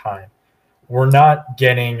right time.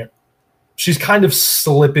 She's kind of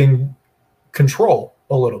slipping control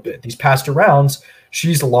a little bit. These past rounds,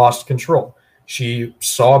 she's lost control. She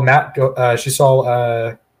saw Matt go.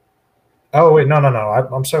 Oh wait, no.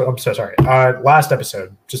 I'm so sorry. Last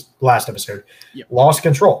episode, Yep. lost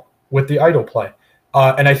control with the idol play,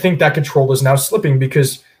 and I think that control is now slipping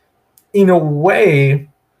because, in a way,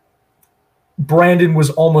 Brandon was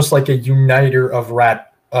almost like a uniter of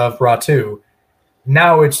Ratu.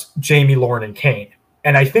 Now it's Jamie, Lauren, and Kane,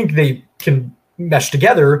 and I think they can mesh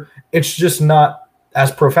together. It's just not as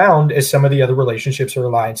profound as some of the other relationships or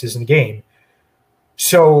alliances in the game.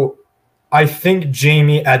 So I think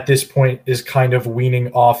Jamie at this point is kind of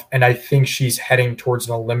weaning off, and I think she's heading towards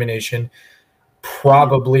an elimination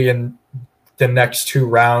probably in the next 2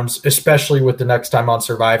 rounds, especially with the next time on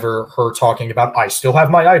Survivor, her talking about, I still have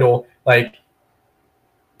my idol. Like,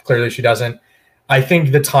 clearly she doesn't. I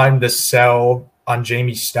think the time to sell on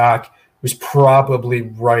Jamie's stock was probably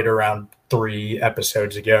right around 3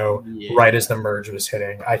 episodes ago, right as the merge was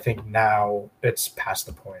hitting. I think now it's past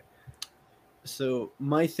the point. So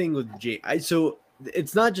my thing with so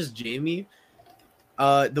it's not just Jamie.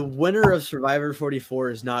 The winner of Survivor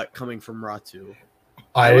 44 is not coming from Ratu.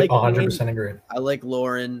 I like 100% agree. I like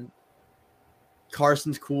Lauren.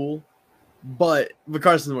 Carson's cool, but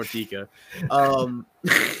Carson's more Tika. No,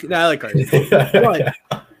 I like Carson.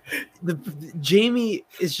 But Jamie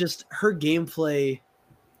is just her gameplay.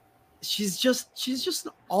 She's just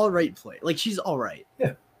an all right play. Like she's all right.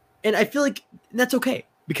 Yeah. And I feel like that's okay.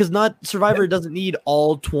 Because not Survivor doesn't need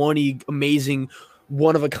all 20 amazing,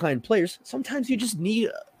 one-of-a-kind players. Sometimes you just need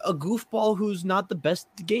a goofball who's not the best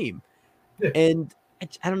at the game. Yeah. And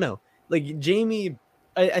I don't know. Like, Jamie,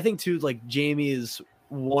 I think, too, like, Jamie is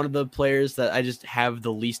one of the players that I just have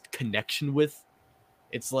the least connection with.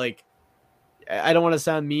 It's like, I don't want to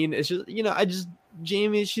sound mean. It's just,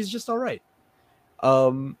 Jamie, she's just all right.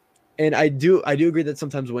 And I do agree that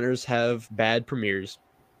sometimes winners have bad premieres.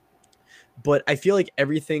 But I feel like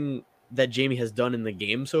everything that Jamie has done in the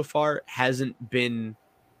game so far hasn't been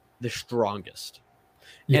the strongest.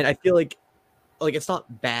 Yeah. And I feel like it's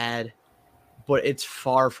not bad, but it's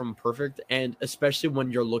far from perfect. And especially when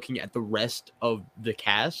you're looking at the rest of the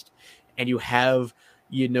cast and you have,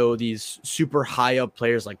 these super high up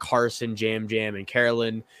players like Carson, Jam, and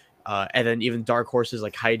Carolyn, and then even dark horses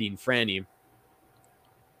like Heidi and Franny.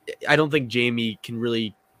 I don't think Jamie can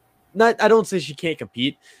really I don't say she can't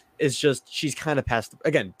compete. It's just she's kind of past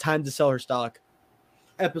again. Time to sell her stock.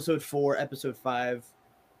 Episode 4, episode 5.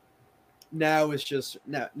 Now it's just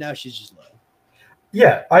now she's just low.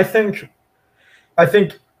 Yeah, I think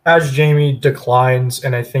as Jamie declines,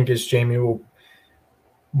 and I think as Jamie will,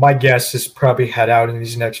 my guess is probably head out in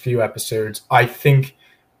these next few episodes. I think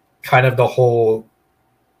kind of the whole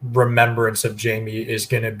remembrance of Jamie is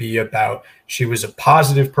going to be about she was a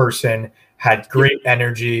positive person, had great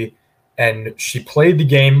energy. And she played the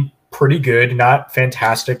game pretty good, not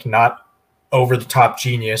fantastic, not over the top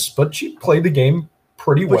genius, but she played the game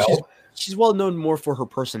pretty well. she's well known more for her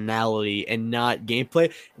personality and not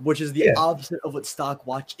gameplay, which is the opposite of what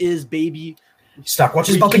StockWatch is, baby. StockWatch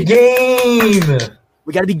is about the game.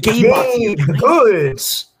 We gotta be game boxing. The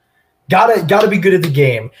goods. Gotta be good at the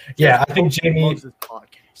game. Yeah, I think Jamie loves this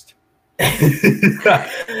podcast.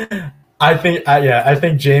 I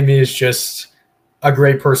think Jamie is just a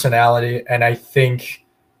great personality, and I think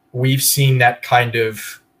we've seen that kind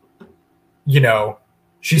of,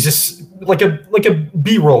 she's just like a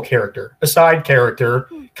B-roll character, a side character,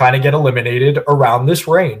 kind of get eliminated around this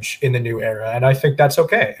range in the new era, and I think that's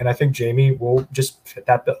okay. And I think Jamie will just fit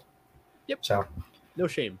that bill. Yep. So, no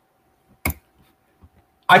shame.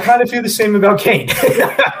 I kind of feel the same about Kane.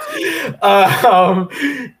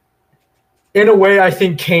 In a way, I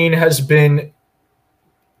think Kane has been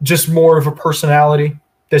just more of a personality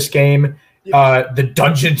this game. Yep. The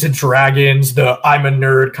Dungeons and Dragons, the I'm a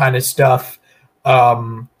nerd kind of stuff.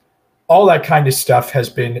 All that kind of stuff has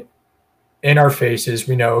been in our faces.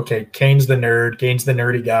 We know, okay, Kane's the nerd. Kane's the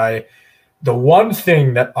nerdy guy. The one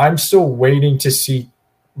thing that I'm still waiting to see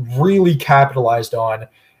really capitalized on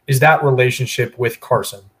is that relationship with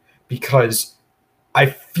Carson, because I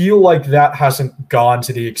feel like that hasn't gone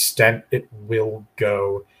to the extent it will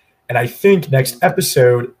go. And I think next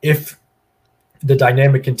episode, if the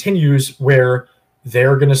dynamic continues where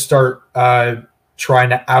they're going to start trying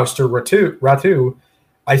to ouster Ratu,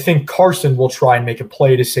 I think Carson will try and make a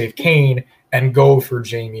play to save Kane and go for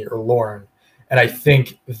Jamie or Lauren. And I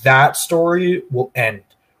think that story will end.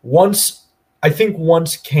 Once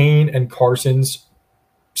Kane and Carson's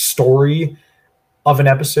story of an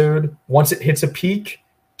episode, once it hits a peak,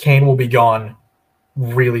 Kane will be gone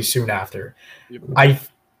really soon after. Yep.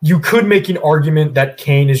 You could make an argument that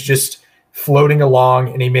Kane is just floating along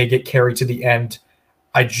and he may get carried to the end.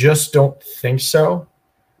 I just don't think so.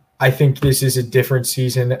 I think this is a different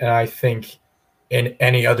season, and I think in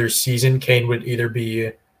any other season, Kane would either be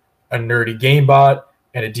a nerdy game bot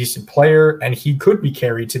and a decent player, and he could be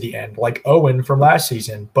carried to the end, like Owen from last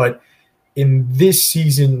season. But in this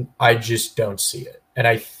season, I just don't see it. And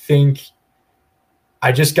I think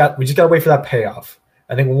we just got to wait for that payoff.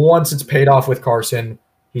 I think once it's paid off with Carson,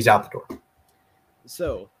 he's out the door.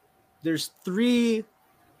 So there's 3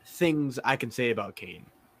 things I can say about Kane.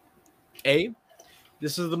 A,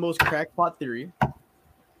 this is the most crackpot theory,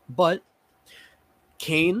 but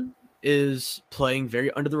Kane is playing very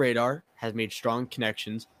under the radar, has made strong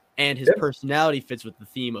connections, and his personality fits with the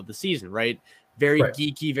theme of the season, right? Very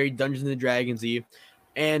geeky, very Dungeons and Dragons-y.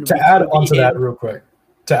 And to add on to that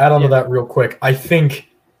real quick, I think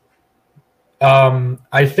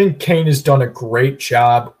Kane has done a great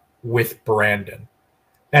job with Brandon.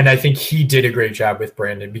 And I think he did a great job with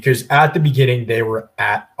Brandon, because at the beginning they were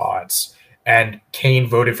at odds. And Kane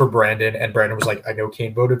voted for Brandon, and Brandon was like, I know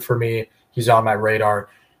Kane voted for me. He's on my radar.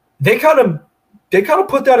 They kind of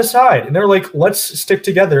put that aside, and they're like, let's stick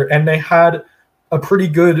together. And they had a pretty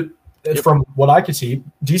good, from what I could see,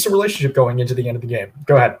 decent relationship going into the end of the game.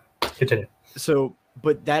 Go ahead. Continue. So,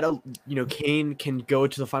 but that, Kane can go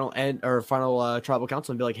to the final tribal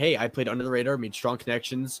council and be like, hey, I played under the radar, made strong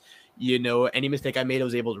connections. Any mistake I made, I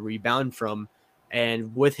was able to rebound from.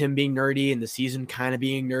 And with him being nerdy and the season kind of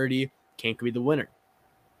being nerdy, Kane could be the winner.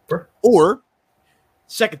 Sure. Or,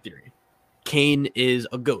 second theory, Kane is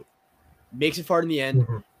a GOAT. Makes it far in the end,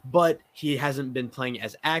 but he hasn't been playing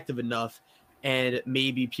as active enough, and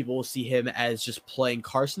maybe people will see him as just playing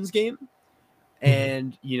Carson's game.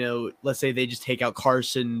 And, let's say they just take out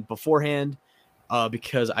Carson beforehand,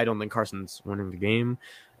 because I don't think Carson's winning the game.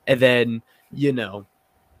 And then,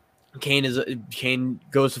 Kane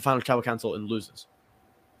goes to final tribal council and loses.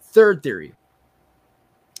 Third theory.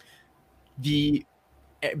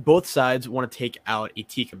 Both sides want to take out a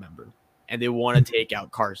Tika member, and they want to take out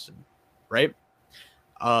Carson, right?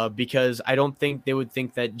 Because I don't think they would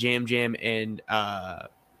think that Jam Jam and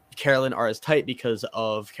Carolyn are as tight because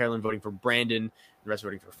of Carolyn voting for Brandon, the rest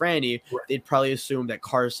voting for Franny. Right. They'd probably assume that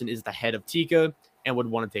Carson is the head of Tika and would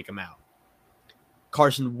want to take him out.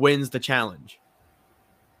 Carson wins the challenge,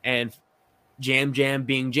 and Jam Jam,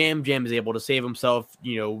 being Jam Jam, is able to save himself,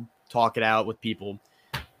 talk it out with people.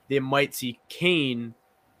 They might see Kane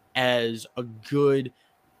as a good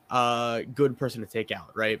person to take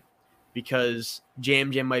out, right? Because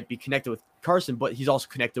Jam Jam might be connected with Carson, but he's also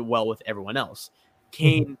connected well with everyone else.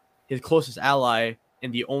 Kane, his closest ally,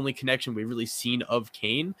 and the only connection we've really seen of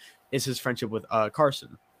Kane is his friendship with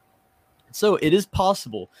Carson. So it is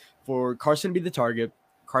possible for Carson to be the target.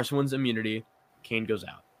 Carson wins immunity. Kane goes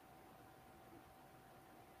out.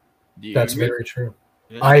 That's very true.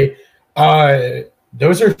 Yeah.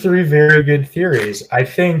 Those are 3 very good theories. I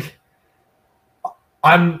think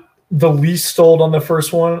I'm the least sold on the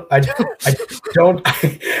first one. I don't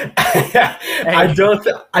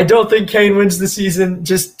I don't think Kane wins the season.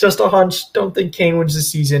 Just a hunch. Don't think Kane wins the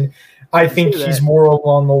season. I think he's more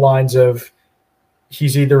along the lines of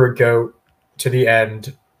he's either a GOAT to the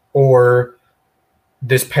end or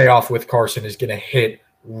this payoff with Carson is going to hit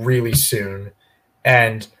really soon.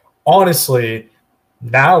 And honestly,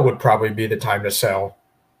 now would probably be the time to sell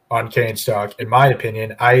on Kane stock, in my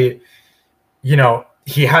opinion.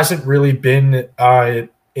 He hasn't really been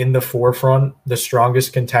in the forefront, the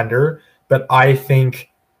strongest contender, but I think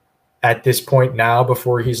at this point now,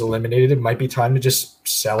 before he's eliminated, it might be time to just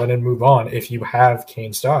sell it and move on. If you have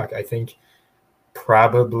Kane stock, I think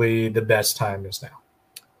probably the best time is now.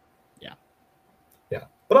 Yeah.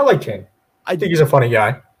 But I like Kane. I think he's a funny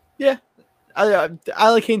guy. Yeah. I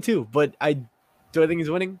like Kane too, but do I think he's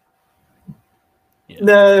winning? Yeah.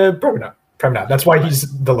 No, probably not. Probably not. That's why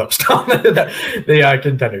he's the lowest on the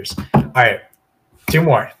contenders. All right. 2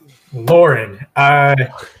 more. Lauren.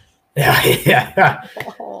 Yeah.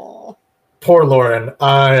 Poor Lauren.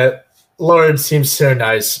 Lauren seems so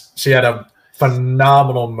nice. She had a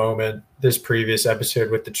phenomenal moment this previous episode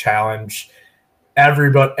with the challenge.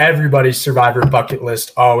 Everybody's Survivor bucket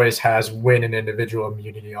list always has win an individual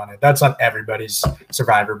immunity on it. That's on everybody's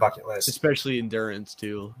Survivor bucket list. Especially endurance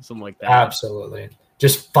too, something like that. Absolutely.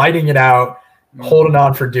 Just fighting it out, holding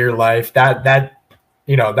on for dear life. That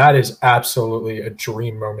is absolutely a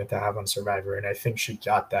dream moment to have on Survivor, and I think she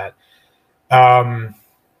got that. That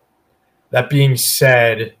being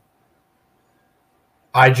said,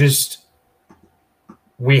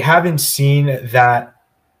 we haven't seen that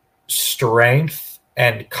strength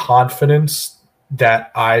and confidence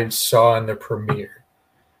that I saw in the premiere.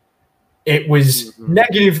 It was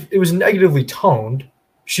negative. It was negatively toned.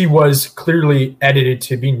 She was clearly edited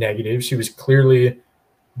to be negative. She was clearly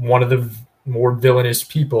one of the more villainous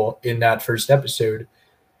people in that first episode.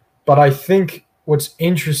 But I think what's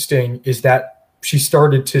interesting is that she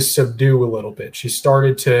started to subdue a little bit. She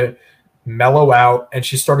started to mellow out, and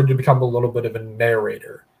she started to become a little bit of a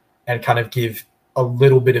narrator and kind of give a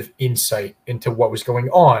little bit of insight into what was going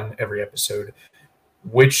on every episode,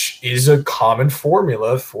 which is a common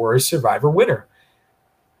formula for a Survivor winner.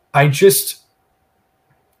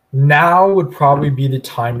 Now would probably be the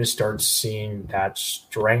time to start seeing that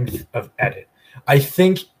strength of edit. I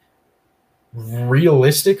think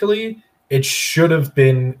realistically, it should have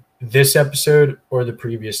been this episode or the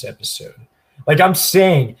previous episode. Like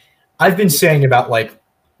I've been saying about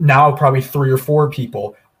now probably 3 or 4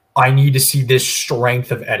 people, I need to see this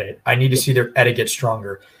strength of edit. I need to see their edit get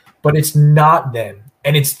stronger. But it's not them.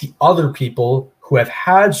 And it's the other people who have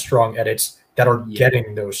had strong edits that are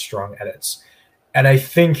getting those strong edits. And I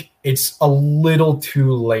think it's a little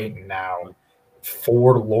too late now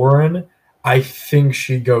for Lauren. I think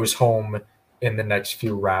she goes home in the next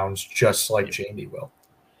few rounds, just like Jamie will.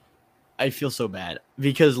 I feel so bad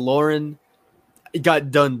because Lauren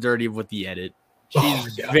got done dirty with the edit.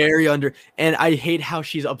 She's very under, and I hate how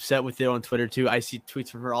she's upset with it on Twitter too. I see tweets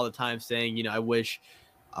from her all the time saying, I wish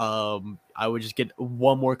I would just get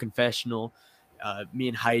one more confessional, me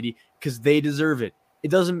and Heidi, because they deserve it. It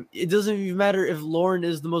doesn't even matter if Lauren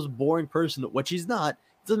is the most boring person, which she's not.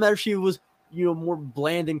 It doesn't matter if she was, more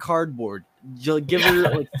bland and cardboard. You'll give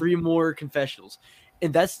her 3 more confessionals.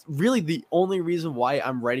 And that's really the only reason why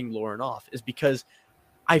I'm writing Lauren off, is because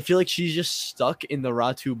I feel like she's just stuck in the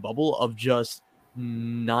Ratu bubble of just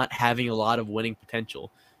not having a lot of winning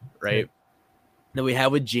potential, right? That we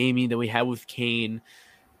have with Jamie, that we have with Kane.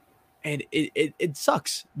 And it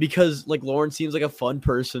sucks because Lauren seems like a fun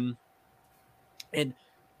person. And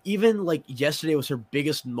even yesterday was her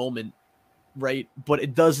biggest moment, right? But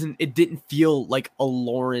it didn't feel like a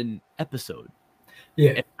Lauren episode.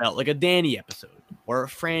 Yeah. It felt like a Danny episode or a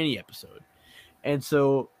Franny episode. And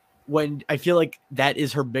so when I feel like that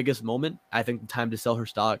is her biggest moment, I think the time to sell her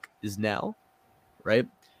stock is now, right?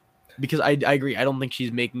 Because I agree. I don't think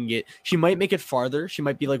she's making it. She might make it farther. She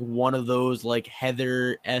might be one of those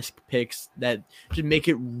Heather-esque picks that should make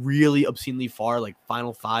it really obscenely far,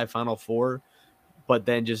 Final 5, Final 4. But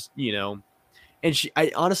then just, and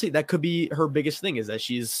I honestly, that could be her biggest thing, is that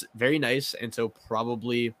she's very nice. And so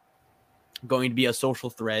probably going to be a social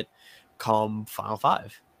threat come Final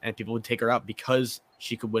 5. And people would take her out because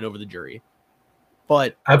she could win over the jury.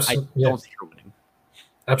 But I don't see her winning.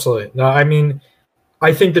 Absolutely. No, I mean,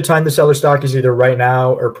 I think the time to sell her stock is either right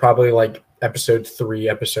now or probably episode 3,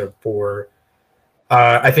 episode 4.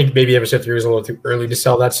 I think maybe episode 3 was a little too early to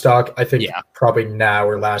sell that stock. I think probably now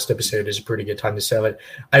or last episode is a pretty good time to sell it.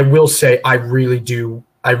 I will say I really do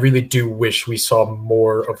I really do wish we saw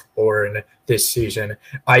more of Lauren this season.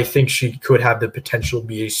 I think she could have the potential to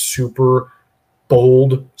be a super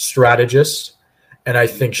bold strategist, and I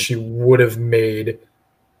think she would have made.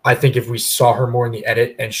 I think if we saw her more in the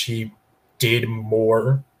edit and she did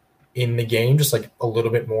more in the game, just like a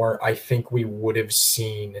little bit more, I think we would have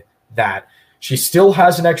seen that. She still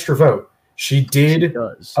has an extra vote. She did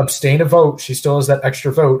abstain a vote. She still has that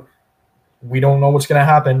extra vote. We don't know what's going to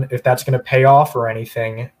happen, if that's going to pay off or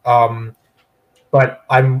anything. But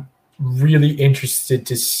I'm really interested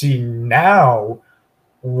to see now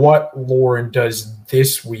what Lauren does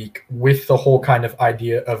this week with the whole kind of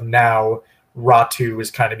idea of now Ratu is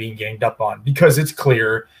kind of being ganged up on, because it's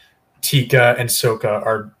clear Tika and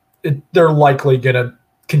Soka they're likely going to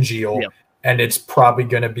congeal, and it's probably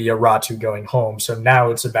going to be a Ratu going home. So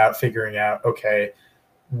now it's about figuring out, okay,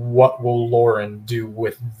 what will Lauren do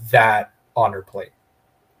with that on her plate?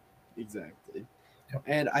 Exactly. Yep.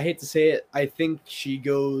 And I hate to say it, I think she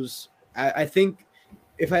goes. I think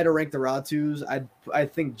if I had to rank the Ratus, I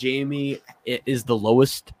think Jamie is the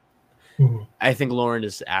lowest. Mm-hmm. I think Lauren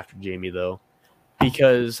is after Jamie though,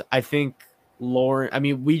 because I think Lauren. I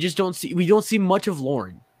mean, we don't see much of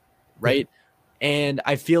Lauren, right? Yeah. And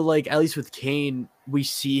I feel like at least with Kane, we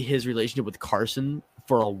see his relationship with Carson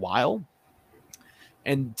for a while,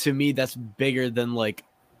 and to me, that's bigger than like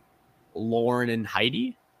Lauren and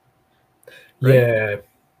Heidi. Right?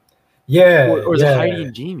 Yeah. Or is it Heidi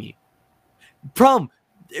and Jamie?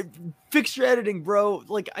 Fix your editing, bro.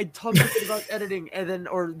 Like, I talk about editing and then,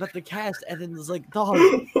 or about the cast, and then it's like, dog.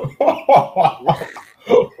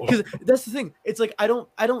 Because that's the thing. It's like I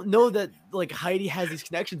don't know that like Heidi has these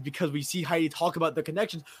connections, because we see Heidi talk about the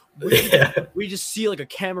connections. We just see like a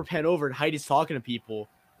camera pan over and Heidi's talking to people.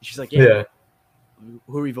 She's like, yeah.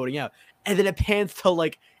 Who are we voting out? And then it pans to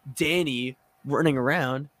like Danny running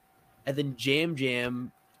around, and then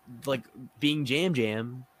Jam like being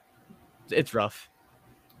Jam. It's rough.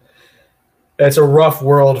 It's a rough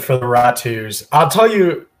world for the Ratus. I'll tell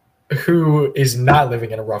you who is not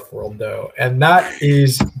living in a rough world though, and that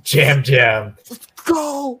is Jam. Let's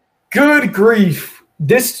go. Good grief.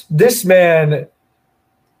 This man,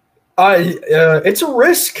 it's a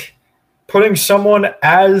risk putting someone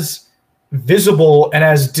as visible and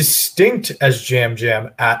as distinct as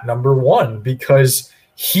Jam at number one, because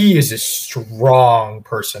he is a strong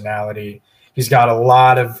personality. He's got a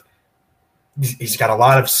lot of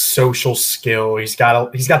social skill. He's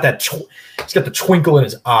got the twinkle in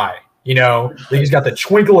his eye, you know. He's got the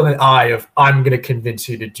twinkle in the eye of, I'm going to convince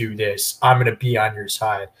you to do this. I'm going to be on your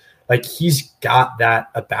side. Like, he's got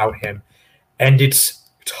that about him. And it's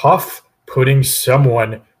tough putting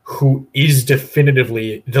someone who is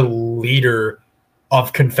definitively the leader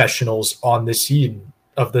of confessionals on the season,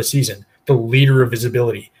 the leader of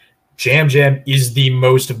visibility. Jam is the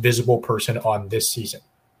most visible person on this season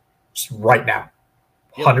right now.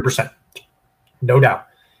 100%. No doubt.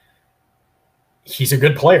 He's a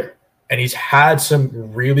good player, and he's had some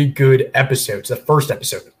really good episodes. The first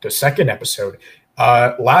episode, the second episode,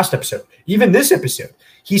 last episode, even this episode.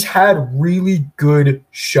 He's had really good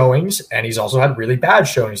showings, and he's also had really bad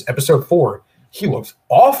showings. Episode 4, he looked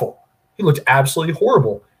awful. He looked absolutely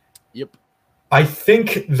horrible. Yep. I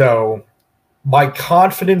think, though, my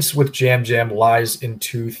confidence with Jam lies in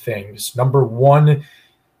two things. Number one,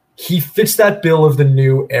 he fits that bill of the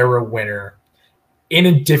new era winner in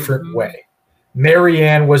a different way.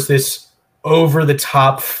 Marianne was this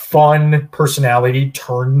over-the-top, fun personality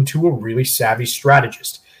turned into a really savvy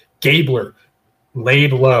strategist. Gabler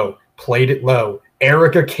laid low, played it low.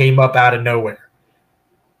 Erica came up out of nowhere.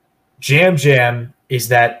 Jam is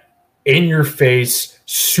that in-your-face,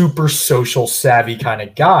 super social savvy kind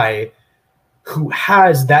of guy who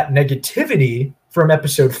has that negativity from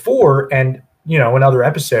episode 4 and, you know, another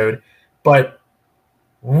episode, but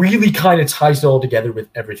really kind of ties it all together with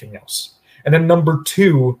everything else. And then number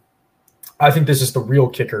 2, I think this is the real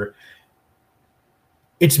kicker.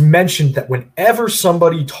 It's mentioned that whenever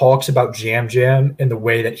somebody talks about Jam in the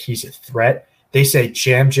way that he's a threat, they say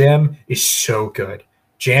Jam is so good.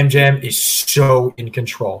 Jam is so in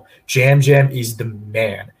control. Jam is the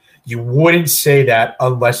man. You wouldn't say that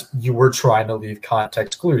unless you were trying to leave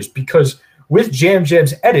context clues, because with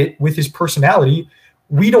Jam's edit, with his personality,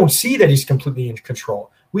 we don't see that he's completely in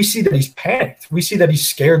control. We see that he's panicked. We see that he's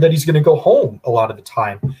scared that he's going to go home a lot of the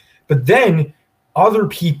time. But then other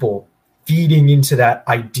people feeding into that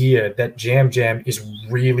idea that Jam is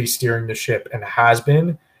really steering the ship and has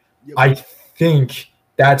been, yep. I think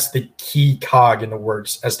that's the key cog in the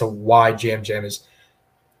works as to why Jam is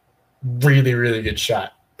really, really good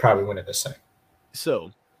shot. Probably winning this thing.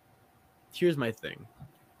 So here's my thing.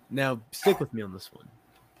 Now stick with me on this one.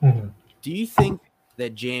 Mhm. Do you think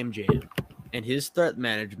that Jam Jam and his threat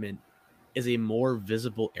management is a more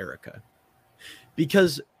visible Erica?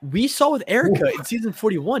 Because we saw with Erica in season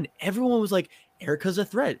 41, everyone was like, Erica's a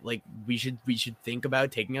threat. Like we should think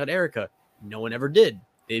about taking out Erica. No one ever did.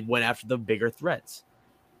 They went after the bigger threats.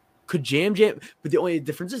 Could Jam Jam, but the only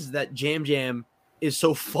difference is that Jam Jam is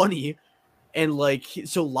so funny and like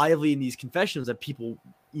so lively in these confessions that people,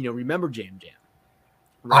 remember Jam Jam.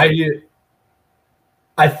 Right?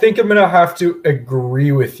 I think I'm gonna have to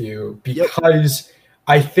agree with you because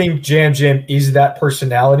I think Jam Jam is that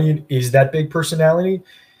personality, is that big personality.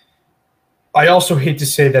 I also hate to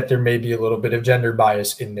say that there may be a little bit of gender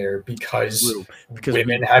bias in there because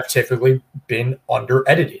women have typically been under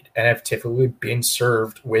edited and have typically been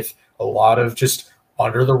served with a lot of just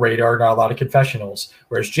under the radar, not a lot of confessionals.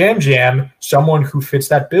 Whereas Jam Jam, someone who fits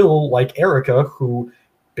that bill like Erica, who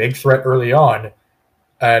big threat early on,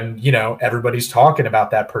 and everybody's talking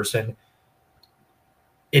about that person.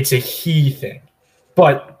 It's a he thing.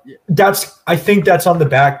 But I think that's on the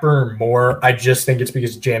back burner more. I just think it's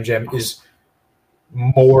because Jam Jam is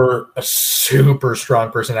more a super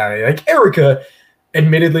strong personality. Like Erica,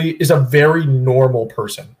 admittedly, is a very normal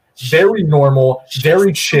person. Very normal,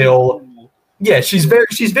 very chill. Yeah, she's very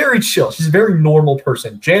chill. She's a very normal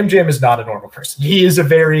person. Jam Jam is not a normal person. He is a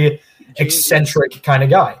very eccentric kind of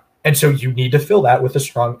guy. And so you need to fill that with a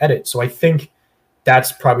strong edit. So I think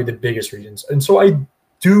that's probably the biggest reasons. And so I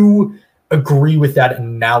do agree with that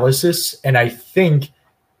analysis. And I think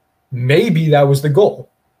maybe that was the goal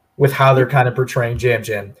with how they're kind of portraying Jam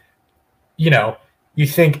Jam. You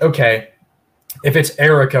think, okay, if it's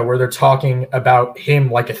Erica where they're talking about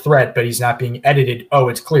him like a threat, but he's not being edited,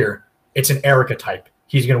 it's clear. It's an Erica type.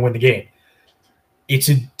 He's going to win the game. It's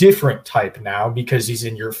a different type now because he's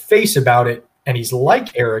in your face about it and he's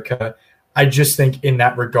like Erica. I just think in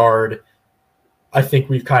that regard, I think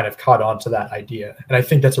we've kind of caught on to that idea. And I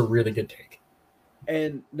think that's a really good take.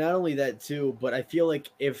 And not only that too, but I feel like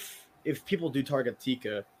if people do target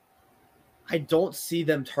Tika, I don't see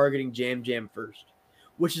them targeting Jam Jam first,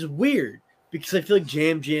 which is weird because I feel like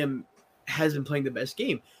Jam Jam has been playing the best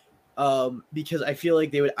game. Because I feel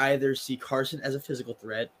like they would either see Carson as a physical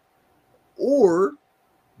threat or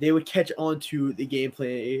they would catch on to the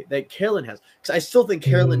gameplay that Carolyn has. Because I still think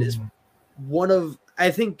Carolyn is I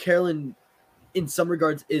think Carolyn in some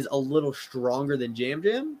regards is a little stronger than Jam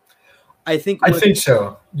Jam. I think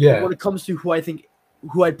so. Yeah. When it comes to who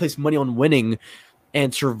I'd place money on winning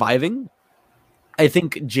and surviving, I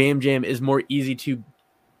think Jam Jam is more easy to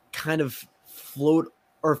kind of float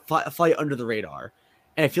or fly under the radar.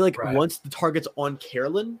 And I feel like once the target's on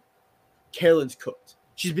Carolyn's cooked.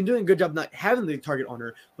 She's been doing a good job not having the target on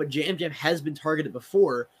her, but Jam Jam has been targeted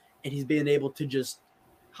before, and he's been able to just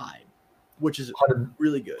hide, which is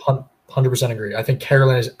really good. 100% agree. I think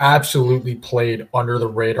Carolyn has absolutely played under the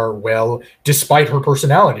radar well, despite her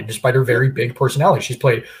personality, despite her very big personality. She's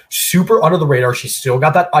played super under the radar. She's still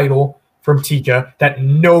got that idol from Tika that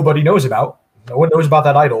nobody knows about. No one knows about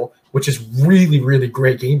that idol, which is really, really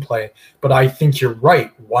great gameplay. But I think you're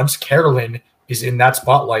right. Once Carolyn is in that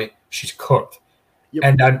spotlight, she's cooked. Yep.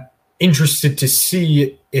 And I'm interested to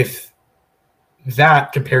see if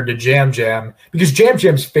that compared to Jam Jam, because Jam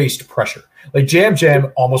Jam's faced pressure. Like Jam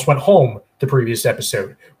Jam almost went home the previous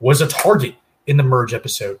episode, was a target in the merge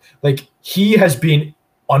episode. Like he has been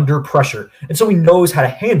under pressure. And so he knows how to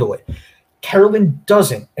handle it. Carolyn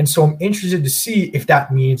doesn't. And so I'm interested to see if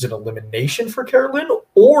that means an elimination for Carolyn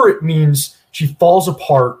or it means she falls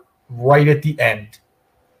apart right at the end.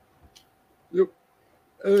 Yep.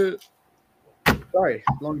 Sorry,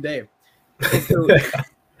 long day. So,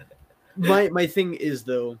 my thing is,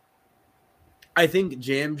 though, I think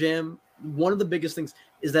Jam Jam, one of the biggest things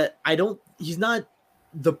is that he's not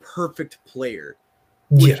the perfect player.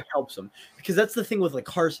 Which helps him. Because that's the thing with like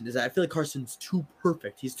Carson, is that I feel like Carson's too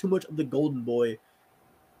perfect. He's too much of the golden boy.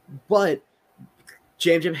 But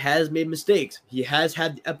Jam Jam has made mistakes. He has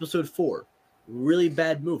had episode 4. Really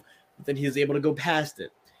bad move. But then he was able to go past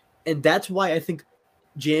it. And that's why I think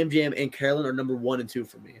Jam Jam and Carolyn are number 1 and 2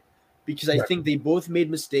 for me. Because I think they both made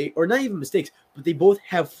mistakes, or not even mistakes, but they both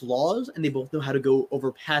have flaws and they both know how to go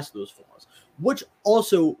over past those flaws. Which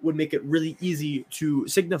also would make it really easy to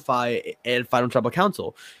signify at Final Tribal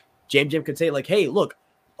Council. Jam Jam could say, like, hey, look,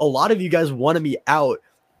 a lot of you guys wanted me out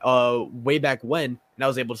way back when, and I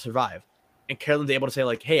was able to survive. And Carolyn's able to say,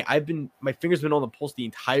 like, hey, my finger's been on the pulse the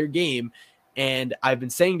entire game, and I've been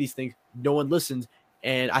saying these things, no one listened,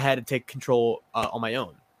 and I had to take control on my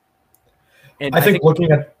own. And I think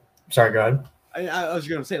looking at... Sorry, go ahead. I was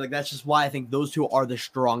going to say, like, that's just why I think those two are the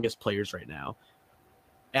strongest players right now.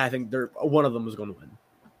 And I think one of them is going to win.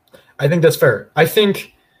 I think that's fair. I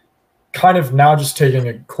think kind of now just taking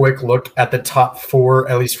a quick look at the top four,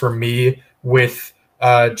 at least for me, with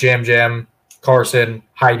Jam Jam, Carson,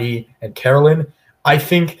 Heidi, and Carolyn. I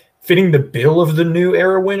think fitting the bill of the new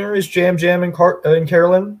era winner is Jam Jam and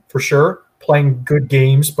Carolyn, for sure. Playing good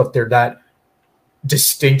games, but they're that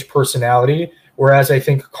distinct personality. Whereas I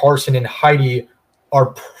think Carson and Heidi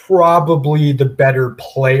are probably the better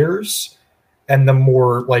players and the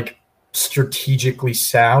more like strategically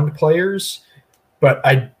sound players. But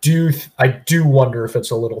I do wonder if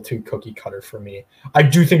it's a little too cookie cutter for me. I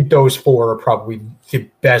do think those four are probably the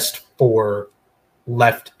best four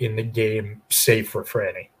left in the game, save for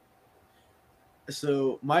Franny.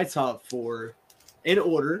 So my top four, in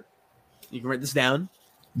order, you can write this down: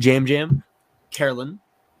 Jam Jam, Carolyn,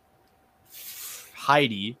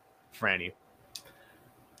 Heidi, Franny.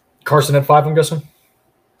 Carson at 5, I'm guessing?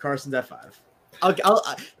 Carson's at 5.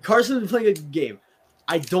 Carson's playing a good game.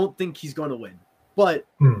 I don't think he's going to win. But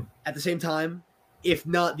at the same time, if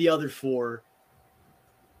not the other four,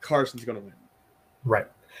 Carson's going to win. Right.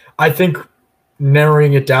 I think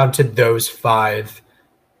narrowing it down to those 5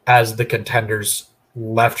 as the contenders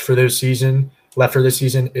left for this season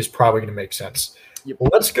is probably going to make sense. Yep.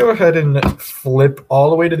 Let's go ahead and flip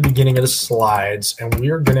all the way to the beginning of the slides, and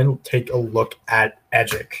we are going to take a look at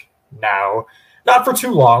Edgic now. Not for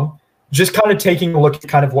too long, just kind of taking a look at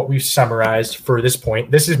kind of what we've summarized for this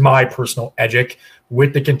point. This is my personal Edgic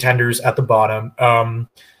with the contenders at the bottom.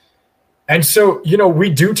 And so, we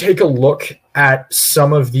do take a look at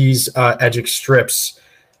some of these Edgic strips.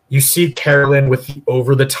 You see Carolyn with the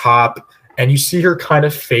over the top, and you see her kind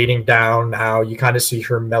of fading down now. You kind of see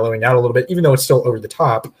her mellowing out a little bit, even though it's still over the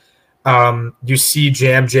top. You see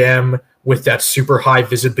Jam Jam with that super high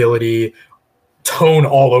visibility, tone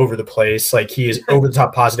all over the place. Like he is over the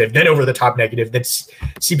top positive, then over the top negative, then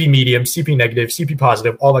CP medium, CP negative, CP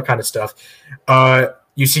positive, all that kind of stuff.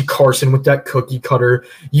 You see Carson with that cookie cutter.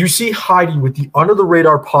 You see Heidi with the under the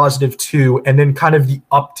radar positive too, and then kind of the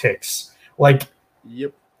upticks. Like,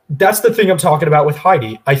 yep, that's the thing I'm talking about with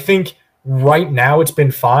Heidi. I think right now it's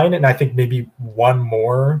been fine, and I think maybe one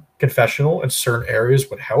more confessional in certain areas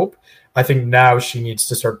would help. I think now she needs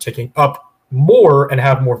to start ticking up more and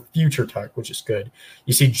have more future tech, which is good.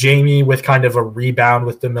 You see Jamie with kind of a rebound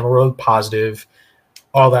with the middle road positive,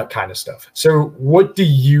 all that kind of stuff. So what do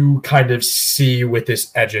you kind of see with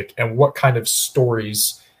this Edgic, and what kind of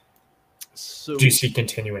stories do you see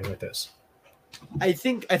continuing with this? I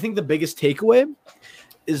think the biggest takeaway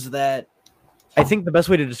is that I think the best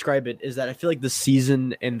way to describe it is that I feel like the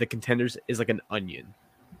season and the contenders is like an onion.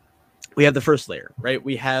 We have the first layer, right?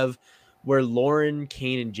 We have where Lauren,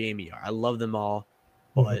 Kane, and Jamie are. I love them all,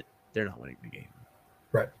 but they're not winning the game.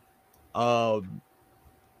 Right.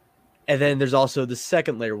 And then there's also the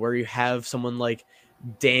second layer where you have someone like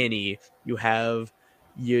Danny. You have,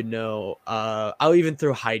 I'll even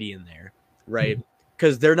throw Heidi in there, right?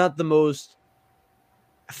 Because they're not the most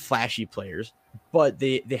flashy players, but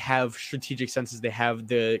they have strategic senses. They have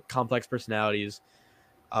the complex personalities.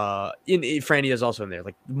 Franny is also in there,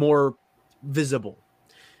 like more visible.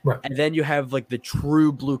 Right. And then you have like the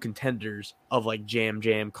true blue contenders of like Jam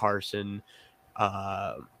Jam, Carson,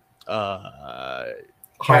 Heidi.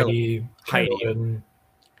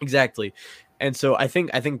 Exactly. And so I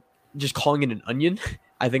think just calling it an onion,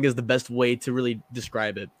 I think is the best way to really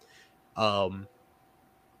describe it. Because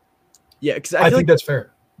I think that's fair.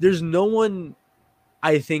 There's no one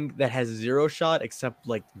I think that has zero shot except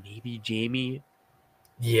like maybe Jamie.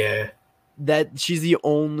 Yeah. That she's the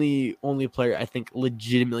only player I think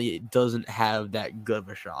legitimately doesn't have that good of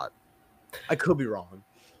a shot. I could be wrong.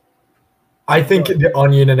 I think the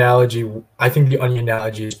onion analogy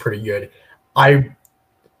is pretty good. I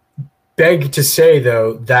beg to say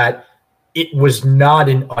though that it was not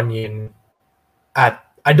an onion I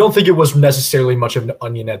don't think it was necessarily much of an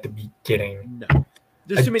onion at the beginning. No.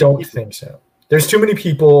 I don't think so. There's too many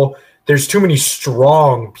people. There's too many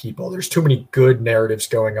strong people. There's too many good narratives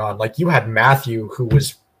going on. Like you had Matthew, who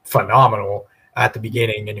was phenomenal at the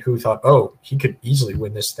beginning and who thought, oh, he could easily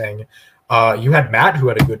win this thing. You had Matt, who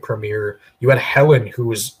had a good premiere. You had Helen, who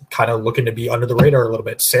was kind of looking to be under the radar a little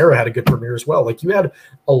bit. Sarah had a good premiere as well. Like you had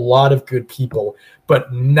a lot of good people.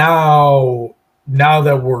 But now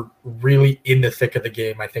that we're really in the thick of the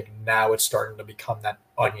game, I think now it's starting to become that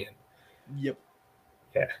onion. Yep.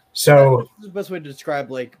 Yeah. So that's the best way to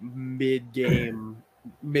describe like mid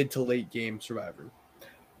to late game Survivor.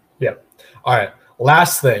 Yeah. All right.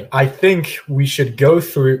 Last thing. I think we should go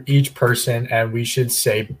through each person and we should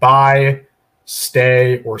say buy,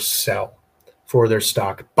 stay, or sell for their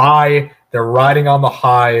stock. Buy, they're riding on the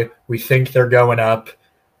high. We think they're going up.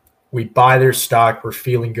 We buy their stock. We're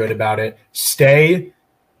feeling good about it. Stay,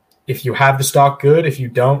 If you have the stock, good. If you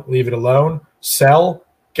don't, leave it alone. Sell,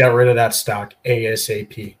 get rid of that stock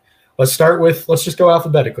ASAP. Let's just go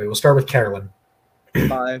alphabetically. We'll start with Carolyn.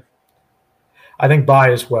 Buy. I think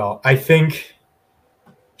buy as well. I think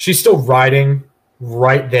she's still riding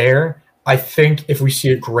right there. I think if we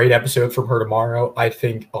see a great episode from her tomorrow, I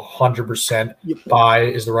think 100% buy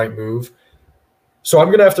is the right move. So I'm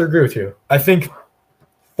going to have to agree with you. I think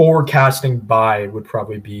forecasting buy would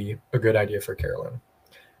probably be a good idea for Carolyn.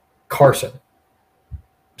 Carson.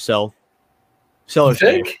 Sell. Sell or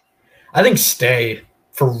stay? I think stay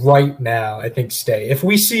for right now. I think stay. If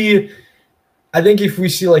we see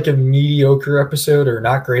like a mediocre episode or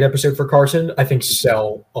not great episode for Carson, I think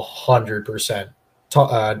sell 100%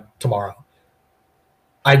 tomorrow.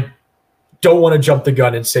 I don't want to jump the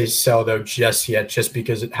gun and say sell though just yet, just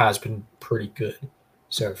because it has been pretty good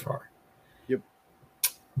so far. Yep.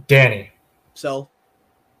 Danny. Sell.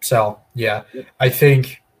 Yeah. Yep. I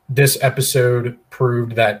think this episode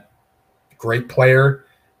proved that great player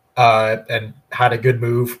and had a good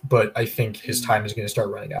move, but I think his time is going to start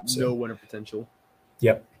running out soon. No winner potential.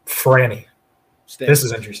 Yep. Franny. Stay. This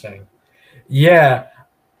is interesting. Yeah.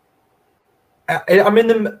 I'm in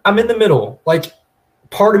the middle. Like,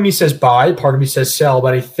 part of me says buy, part of me says sell,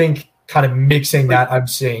 but I think kind of mixing that, I'm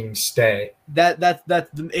saying stay.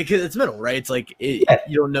 It's middle, right? It's like you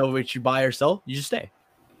don't know which you buy or sell, you just stay.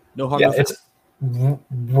 No harm. Yeah, it's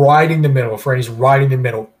riding the middle. Franny's riding the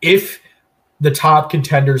middle. If the top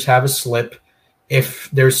contenders have a slip, if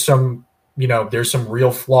there's some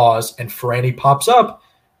real flaws, and Franny pops up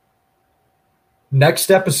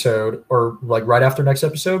next episode or like right after next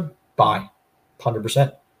episode, buy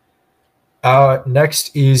 100%.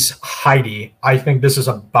 Next is Heidi. I think this is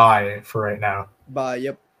a buy for right now. Buy.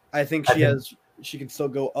 Yep. I think she can still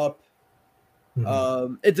go up.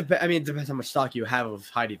 Mm-hmm. It depends how much stock you have of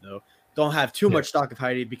Heidi though. Don't have too much stock of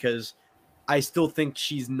Heidi because I still think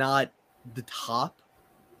she's not the top.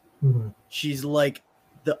 Mm-hmm. She's like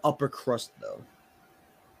the upper crust though.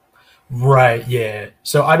 Right, yeah.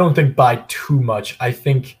 So I don't think buy too much. I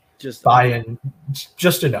think just buy in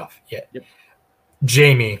just enough. Yeah. Yep.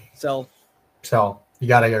 Jamie. Sell. You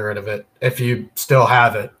got to get rid of it. If you still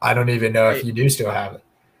have it. I don't even know if you do still have it.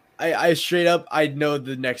 I straight up, I know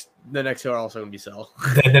the next two are also going to be sell.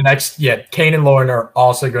 Then the next, Kane and Lauren are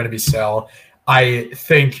also going to be sell. I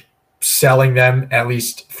think selling them, at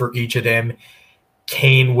least for each of them.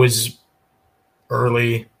 Kane was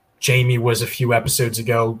early. Jamie was a few episodes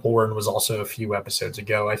ago. Lauren was also a few episodes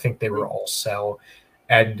ago. I think they were all sell.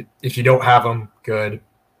 And if you don't have them, good.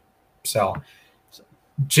 Sell.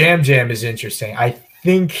 Jam is interesting. I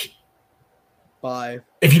think buy.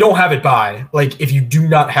 If you don't have it, buy. Like, if you do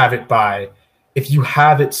not have it, buy. If you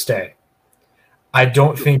have it, stay. I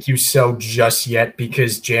don't think you sell just yet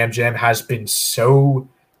because Jam has been so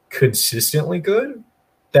consistently good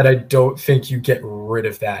that I don't think you get rid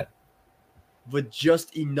of that. With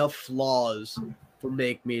just enough flaws for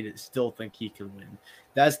make me to still think he can win.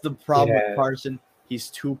 That's the problem with Carson. He's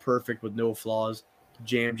too perfect with no flaws.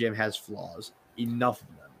 Jam has flaws. Enough of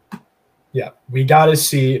them. Yeah, we got to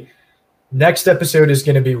see. Next episode is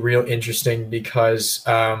going to be real interesting because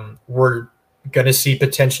we're going to see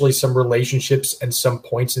potentially some relationships and some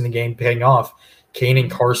points in the game paying off. Kane and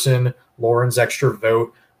Carson, Lauren's extra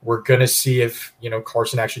vote. We're going to see if,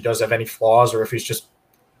 Carson actually does have any flaws or if he's just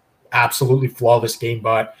absolutely flawless game.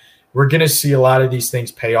 But we're going to see a lot of these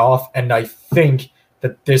things pay off. And I think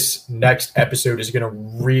that this next episode is going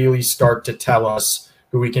to really start to tell us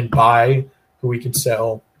who we can buy, who we can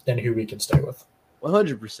sell, and who we can stay with.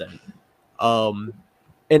 100%.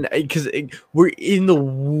 And because we're in the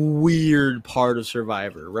weird part of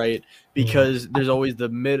Survivor, right? Because there's always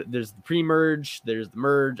there's the pre-merge, there's the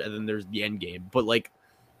merge, and then there's the end game. But like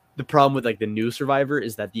the problem with like the new Survivor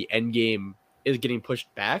is that the end game is getting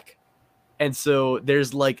pushed back. And so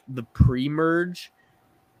there's like the pre-merge,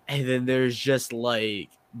 and then there's just like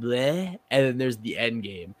bleh, and then there's the end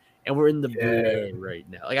game. And we're in the bleh right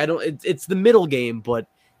now. Like it's the middle game, but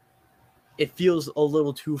it feels a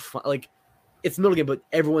little too fun. Like it's the middle game, but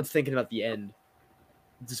everyone's thinking about the end,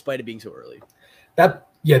 despite it being so early.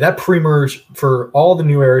 That pre-merge for all the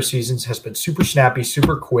new era seasons has been super snappy,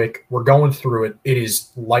 super quick. We're going through it. It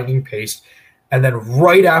is lightning paced. And then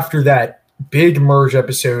right after that big merge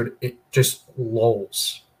episode, it just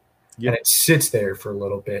lulls. Yep. And it sits there for a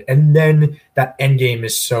little bit. And then that end game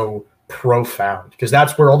is so profound because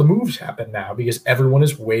that's where all the moves happen now because everyone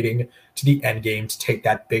is waiting to the end game to take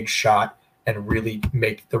that big shot and really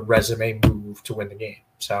make the resume move to win the game.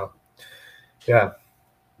 So, yeah.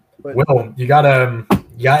 But, Will, you got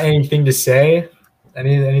anything to say?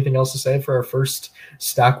 Anything else to say for our first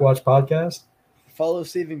StockWatch podcast? Follow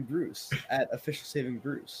Saving Bruce at official Saving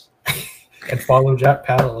Bruce. And follow Jack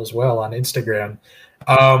Paddle as well on Instagram.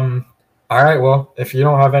 All right, well, if you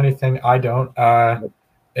don't have anything, I don't.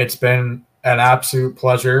 It's been an absolute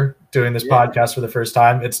pleasure doing this podcast for the first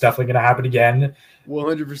time. It's definitely going to happen again.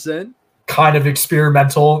 100%. Kind of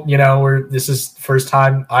experimental, where this is the first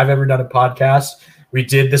time I've ever done a podcast. We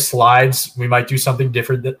did the slides. We might do something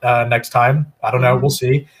different next time. I don't know. We'll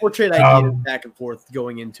see. We'll trade ideas back and forth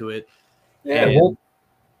going into it.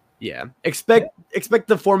 Yeah, expect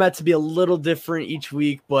the format to be a little different each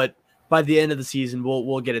week, but by the end of the season,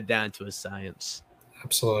 we'll get it down to a science.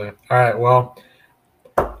 Absolutely. All right. Well,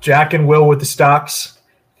 Jack and Will with the stocks.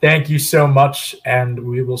 Thank you so much, and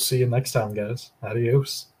we will see you next time, guys.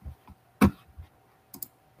 Adios.